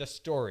 the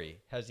story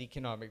has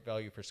economic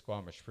value for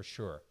Squamish, for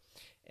sure.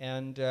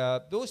 And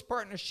those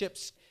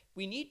partnerships,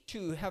 we need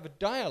to have a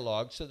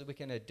dialogue so that we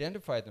can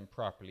identify them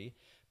properly.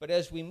 But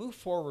as we move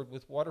forward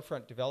with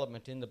waterfront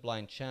development in the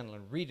Blind Channel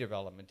and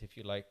redevelopment, if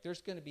you like,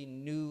 there's going to be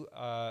new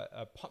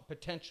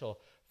potential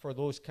for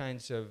those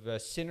kinds of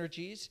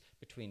synergies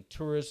between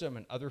tourism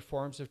and other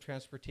forms of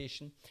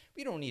transportation.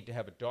 We don't need to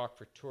have a dock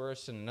for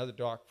tourists and another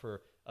dock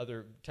for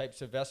other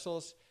types of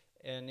vessels.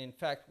 And in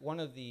fact,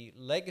 one of the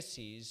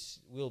legacies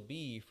will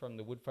be from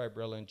the wood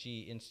fiber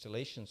LNG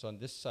installations on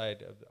this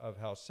side of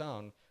Howe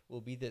Sound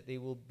will be that they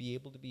will be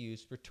able to be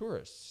used for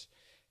tourists.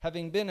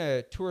 Having been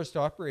a tourist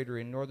operator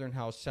in Northern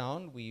Howe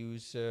Sound, we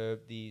use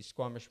the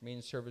Squamish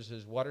Marine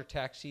Services water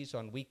taxis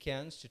on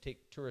weekends to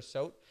take tourists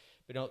out.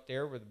 Been out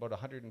there with about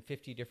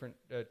 150 different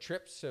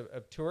trips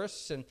of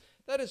tourists, and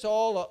that is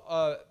all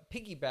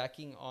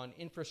piggybacking on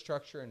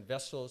infrastructure and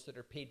vessels that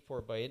are paid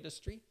for by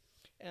industry.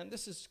 And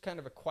this is kind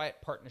of a quiet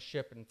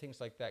partnership, and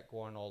things like that go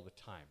on all the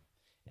time.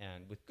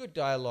 And with good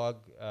dialogue,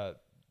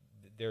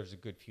 there's a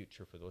good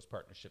future for those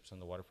partnerships on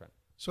the waterfront.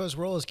 So as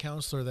role as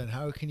counselor, then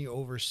how can you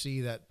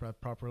oversee that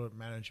proper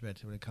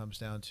management when it comes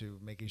down to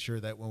making sure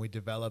that when we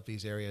develop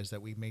these areas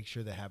that we make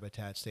sure the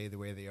habitats stay the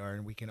way they are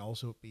and we can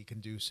also be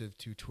conducive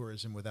to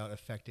tourism without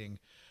affecting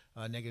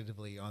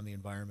negatively on the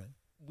environment?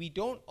 We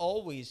don't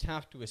always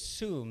have to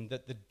assume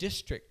that the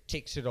district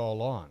takes it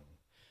all on.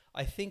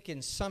 I think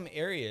in some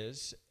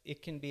areas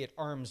it can be at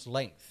arm's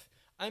length.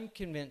 I'm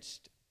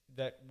convinced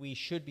that we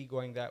should be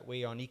going that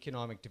way on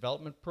economic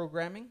development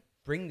programming.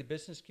 Bring the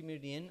business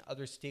community in,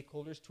 other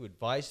stakeholders to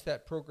advise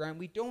that program.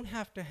 We don't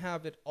have to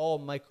have it all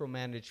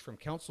micromanaged from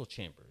council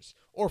chambers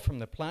or from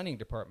the planning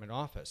department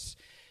office.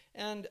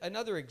 And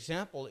another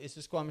example is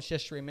the Squamish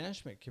Estuary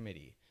Management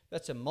Committee.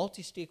 That's a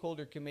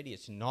multi-stakeholder committee.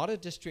 It's not a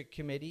district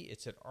committee.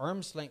 It's at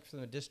arm's length from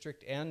the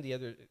district and the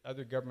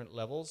other government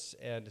levels,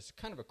 and it's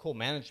kind of a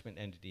co-management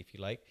entity, if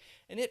you like.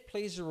 And it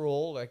plays a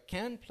role,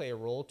 can play a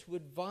role, to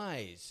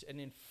advise and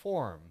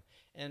inform,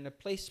 and a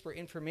place for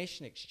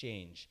information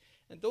exchange.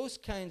 And those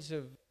kinds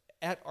of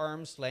at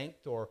arm's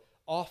length or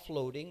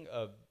offloading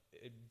of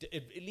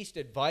at least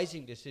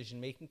advising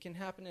decision-making can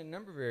happen in a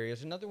number of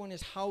areas. Another one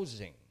is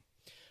housing.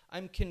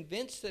 I'm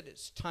convinced that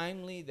it's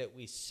timely that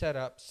we set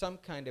up some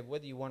kind of,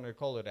 whether you want to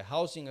call it a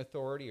housing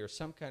authority or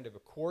some kind of a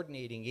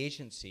coordinating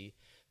agency,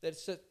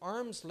 that's at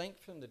arm's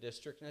length from the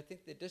district, and I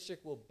think the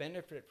district will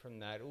benefit from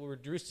that. It will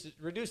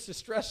reduce the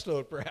stress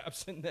load,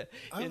 perhaps,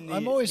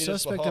 I'm always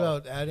suspect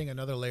about adding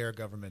another layer of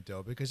government,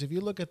 though, because if you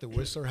look at the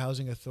Whistler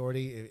Housing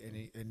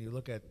Authority and you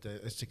look at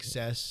the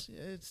success,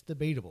 it's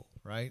debatable,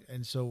 right?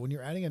 And so when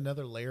you're adding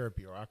another layer of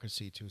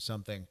bureaucracy to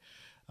something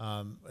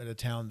at a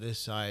town this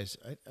size,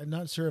 I'm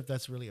not sure if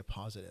that's really a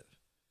positive.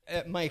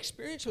 My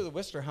experience with the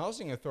Whistler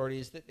Housing Authority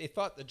is that they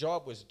thought the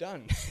job was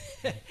done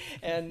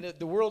and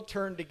the world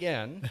turned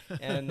again,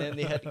 and then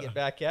they had to get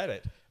back at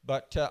it.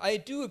 But I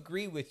do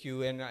agree with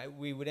you, and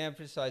we would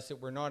emphasize that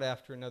we're not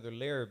after another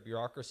layer of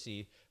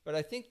bureaucracy, but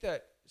I think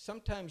that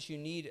sometimes you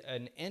need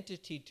an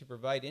entity to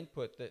provide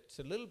input that's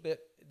a little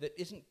bit, that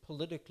isn't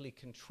politically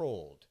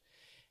controlled.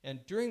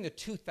 And during the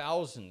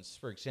 2000s,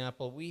 for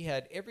example, we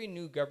had every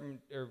new government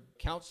or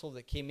council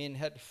that came in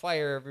had to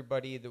fire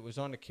everybody that was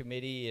on a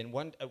committee. And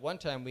at one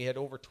time, we had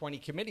over 20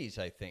 committees,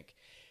 I think.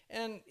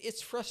 And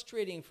it's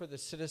frustrating for the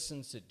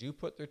citizens that do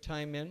put their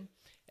time in.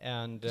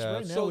 And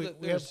right now,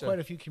 we have quite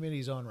a few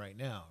committees on right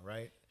now,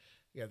 right?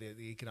 We have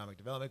the Economic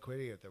Development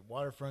Committee, we have the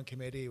Waterfront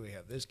Committee, we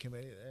have this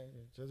committee.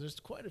 So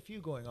there's quite a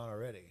few going on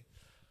already.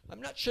 I'm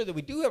not sure that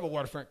we do have a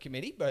waterfront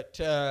committee, but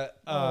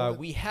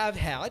we have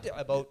had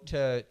about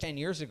 10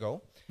 years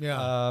ago.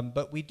 Yeah.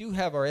 But we do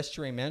have our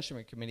Estuary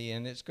Management Committee,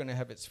 and it's going to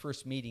have its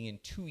first meeting in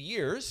 2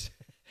 years,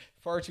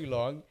 far too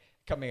long,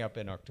 coming up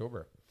in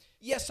October.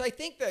 Yes, I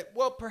think that,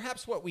 well,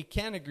 perhaps what we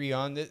can agree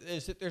on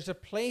is that there's a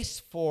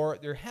place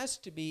there has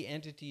to be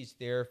entities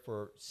there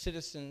for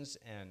citizens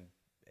and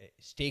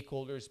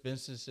stakeholders,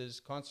 businesses,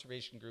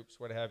 conservation groups,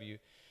 what have you,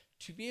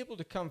 to be able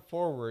to come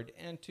forward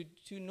and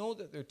to know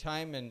that their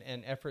time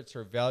and efforts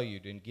are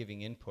valued in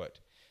giving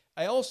input.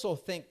 I also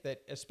think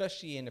that,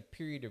 especially in a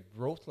period of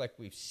growth like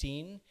we've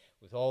seen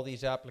with all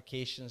these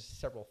applications,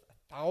 several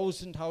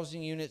thousand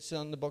housing units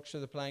on the books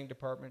of the planning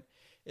department,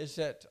 is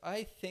that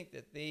I think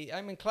that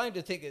I'm inclined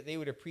to think that they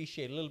would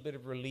appreciate a little bit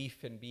of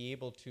relief and be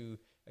able to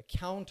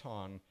count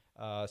on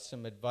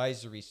some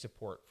advisory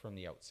support from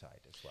the outside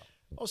as well.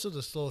 Also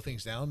to slow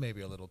things down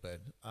maybe a little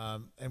bit.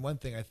 And one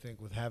thing I think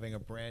with having a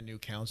brand new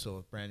council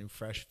with brand new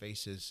fresh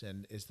faces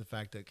is the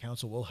fact that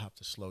council will have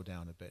to slow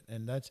down a bit.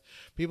 And that's,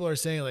 people are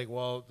saying like,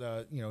 well,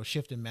 the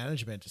shift in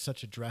management,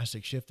 such a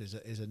drastic shift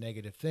is a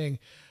negative thing.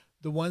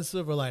 The one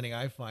silver lining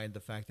I find,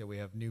 the fact that we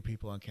have new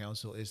people on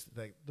council, is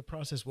that the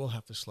process will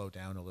have to slow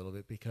down a little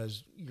bit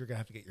because you're going to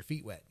have to get your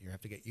feet wet. You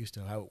have to get used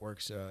to how it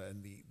works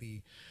and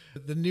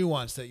the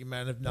nuance that you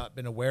might have not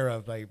been aware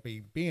of. Like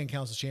being in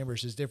council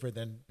chambers is different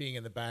than being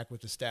in the back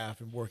with the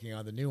staff and working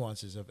on the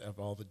nuances of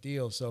all the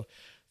deals. So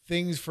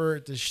things for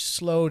it to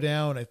slow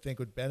down, I think,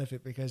 would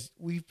benefit because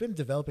we've been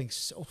developing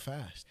so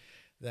fast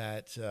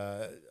that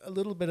a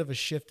little bit of a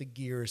shift of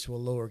gears to a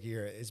lower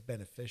gear is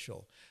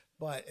beneficial.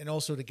 And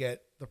also to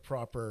get the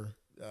proper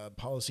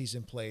policies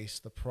in place,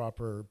 the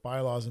proper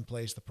bylaws in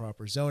place, the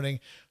proper zoning,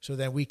 so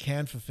that we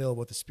can fulfill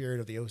what the spirit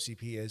of the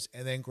OCP is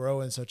and then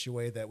grow in such a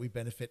way that we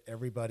benefit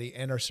everybody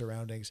and our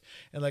surroundings.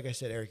 And like I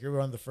said, Eric, you're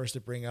one of the first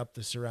to bring up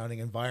the surrounding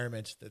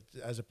environment that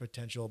as a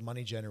potential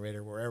money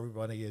generator where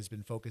everybody has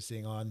been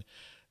focusing on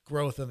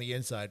growth on the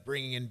inside,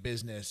 bringing in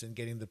business and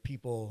getting the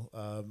people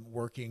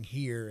working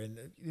here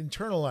and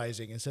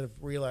internalizing instead of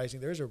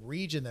realizing there's a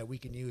region that we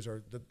can use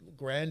or the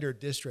grander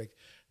district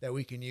that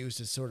we can use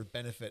to sort of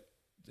benefit,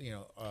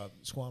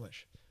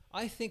 Squamish.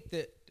 I think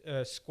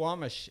that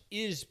Squamish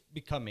is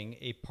becoming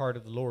a part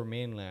of the Lower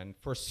Mainland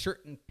for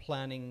certain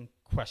planning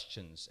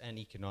questions and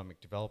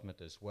economic development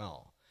as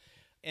well.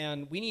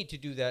 And we need to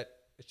do that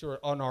sort of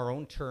on our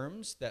own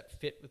terms that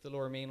fit with the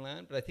Lower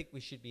Mainland, but I think we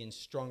should be in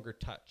stronger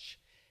touch.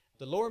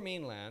 The Lower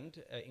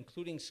Mainland,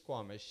 including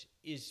Squamish,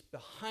 is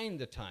behind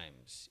the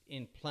times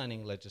in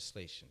planning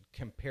legislation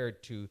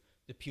compared to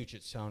the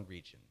Puget Sound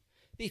region.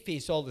 They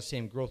face all the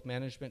same growth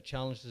management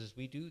challenges as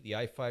we do, the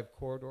I-5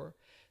 corridor.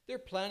 Their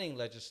planning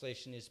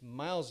legislation is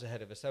miles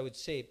ahead of us. I would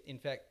say, in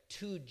fact,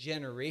 2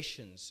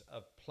 generations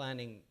of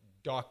planning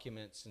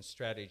documents and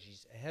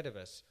strategies ahead of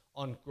us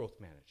on growth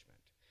management.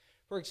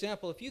 For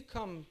example, if you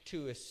come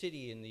to a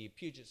city in the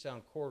Puget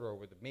Sound corridor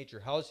with a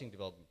major housing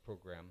development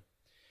program,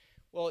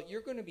 well,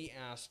 you're going to be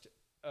asked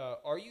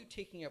are you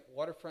taking up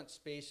waterfront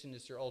space, and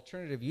is there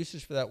alternative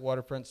uses for that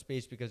waterfront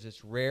space because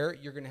it's rare?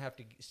 You're going to have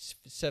to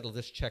settle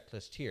this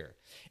checklist here.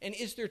 And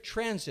is there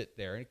transit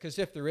there? Because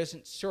if there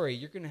isn't, sorry,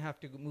 you're going to have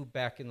to move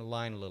back in the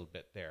line a little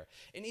bit there.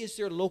 And is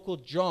there local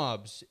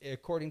jobs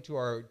according to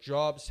our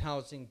jobs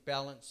housing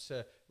balance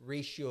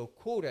ratio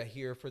quota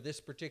here for this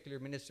particular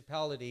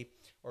municipality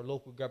or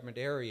local government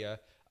area?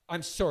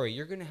 I'm sorry,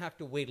 you're going to have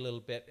to wait a little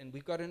bit. And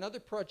we've got another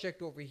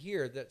project over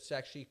here that's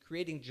actually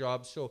creating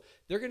jobs. So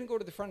they're going to go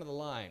to the front of the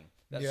line.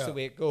 That's the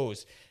way it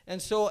goes. And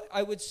so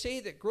I would say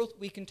that growth,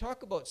 we can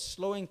talk about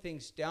slowing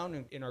things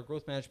down in our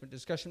growth management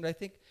discussion, but I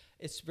think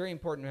it's very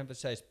important to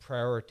emphasize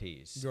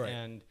priorities. Right.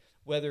 And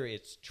whether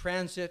it's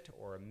transit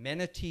or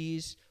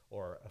amenities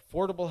or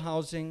affordable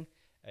housing,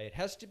 it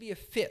has to be a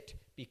fit,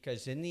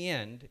 because in the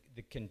end,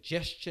 the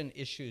congestion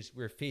issues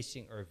we're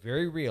facing are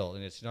very real.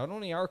 And it's not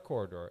only our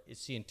corridor,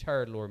 it's the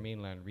entire Lower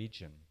Mainland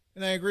region.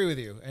 And I agree with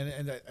you.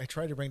 And I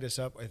tried to bring this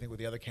up, I think, with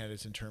the other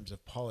candidates in terms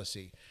of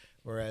policy,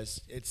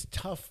 whereas it's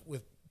tough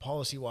with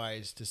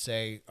policy-wise to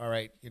say, all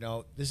right,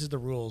 this is the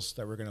rules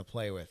that we're going to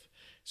play with.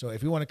 So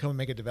if you want to come and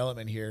make a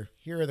development here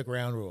are the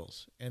ground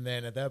rules. And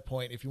then at that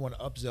point, if you want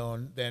to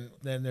upzone, then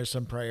there's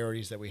some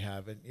priorities that we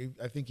have. And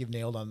I think you've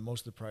nailed on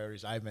most of the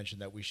priorities I've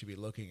mentioned that we should be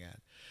looking at.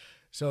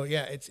 So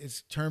yeah,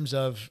 it's terms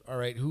of, all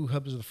right, who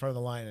comes to the front of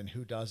the line and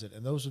who doesn't.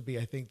 And those would be,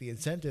 I think, the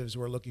incentives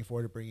we're looking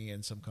for to bringing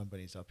in some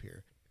companies up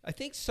here. I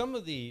think some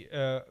of the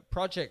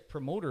project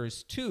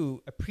promoters,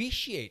 too,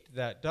 appreciate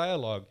that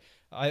dialogue.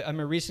 I'm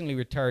a recently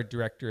retired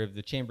director of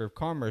the Chamber of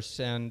Commerce,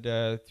 and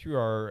through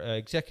our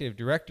executive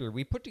director,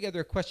 we put together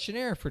a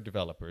questionnaire for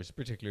developers,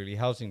 particularly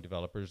housing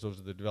developers. Those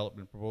are the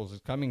development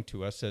proposals coming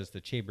to us as the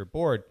Chamber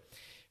Board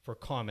for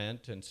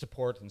comment and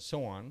support and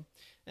so on.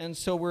 And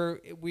so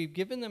we've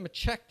given them a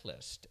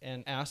checklist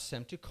and asked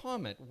them to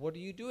comment. What are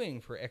you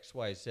doing for X,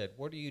 Y, Z?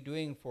 What are you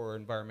doing for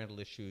environmental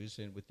issues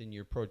within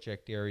your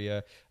project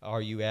area?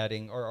 Are you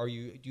adding, or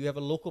do you have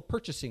a local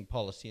purchasing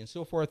policy and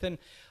so forth? And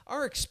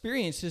our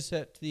experience is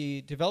that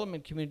the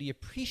development community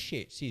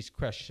appreciates these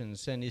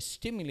questions and is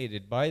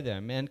stimulated by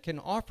them and can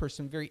offer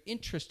some very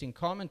interesting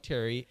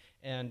commentary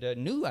and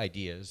new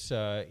ideas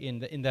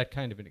in that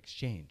kind of an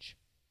exchange.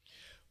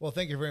 Well,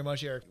 thank you very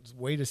much, Eric. It's a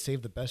way to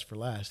save the best for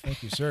last.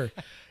 Thank you, sir.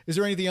 Is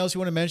there anything else you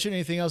want to mention?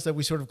 Anything else that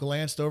we sort of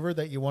glanced over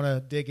that you want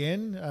to dig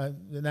in?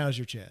 Now's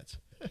your chance.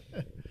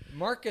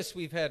 Marcus,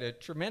 we've had a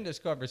tremendous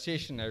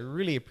conversation. I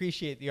really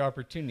appreciate the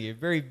opportunity. A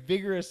very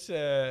vigorous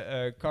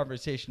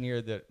conversation here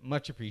that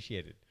much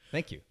appreciated.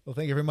 Thank you. Well,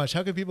 thank you very much.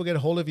 How can people get a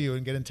hold of you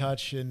and get in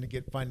touch and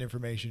find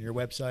information, your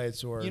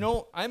websites or...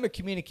 I'm a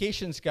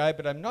communications guy,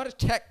 but I'm not a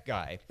tech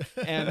guy.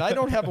 And I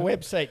don't have a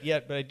website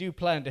yet, but I do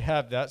plan to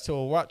have that, so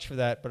we'll watch for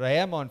that. But I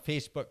am on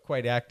Facebook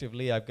quite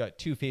actively. I've got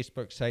 2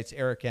 Facebook sites,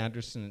 Eric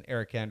Anderson and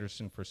Eric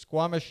Anderson for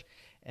Squamish.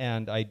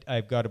 And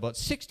I've got about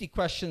 60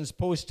 questions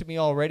posed to me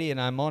already,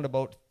 and I'm on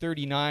about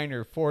 39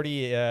 or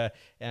 40,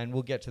 and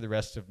we'll get to the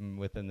rest of them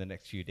within the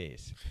next few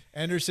days.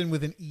 Anderson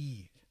with an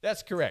E.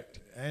 That's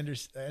correct.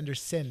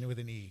 Anderson with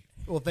an E.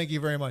 Well, thank you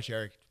very much,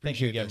 Eric. Thank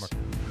you again, Mark.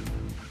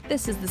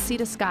 This is the Sea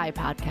to Sky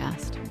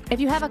podcast. If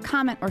you have a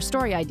comment or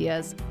story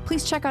ideas,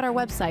 please check out our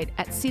website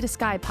at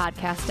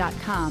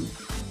seatoskypodcast.com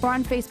or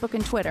on Facebook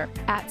and Twitter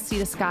at Sea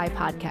to Sky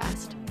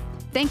Podcast.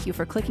 Thank you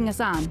for clicking us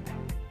on.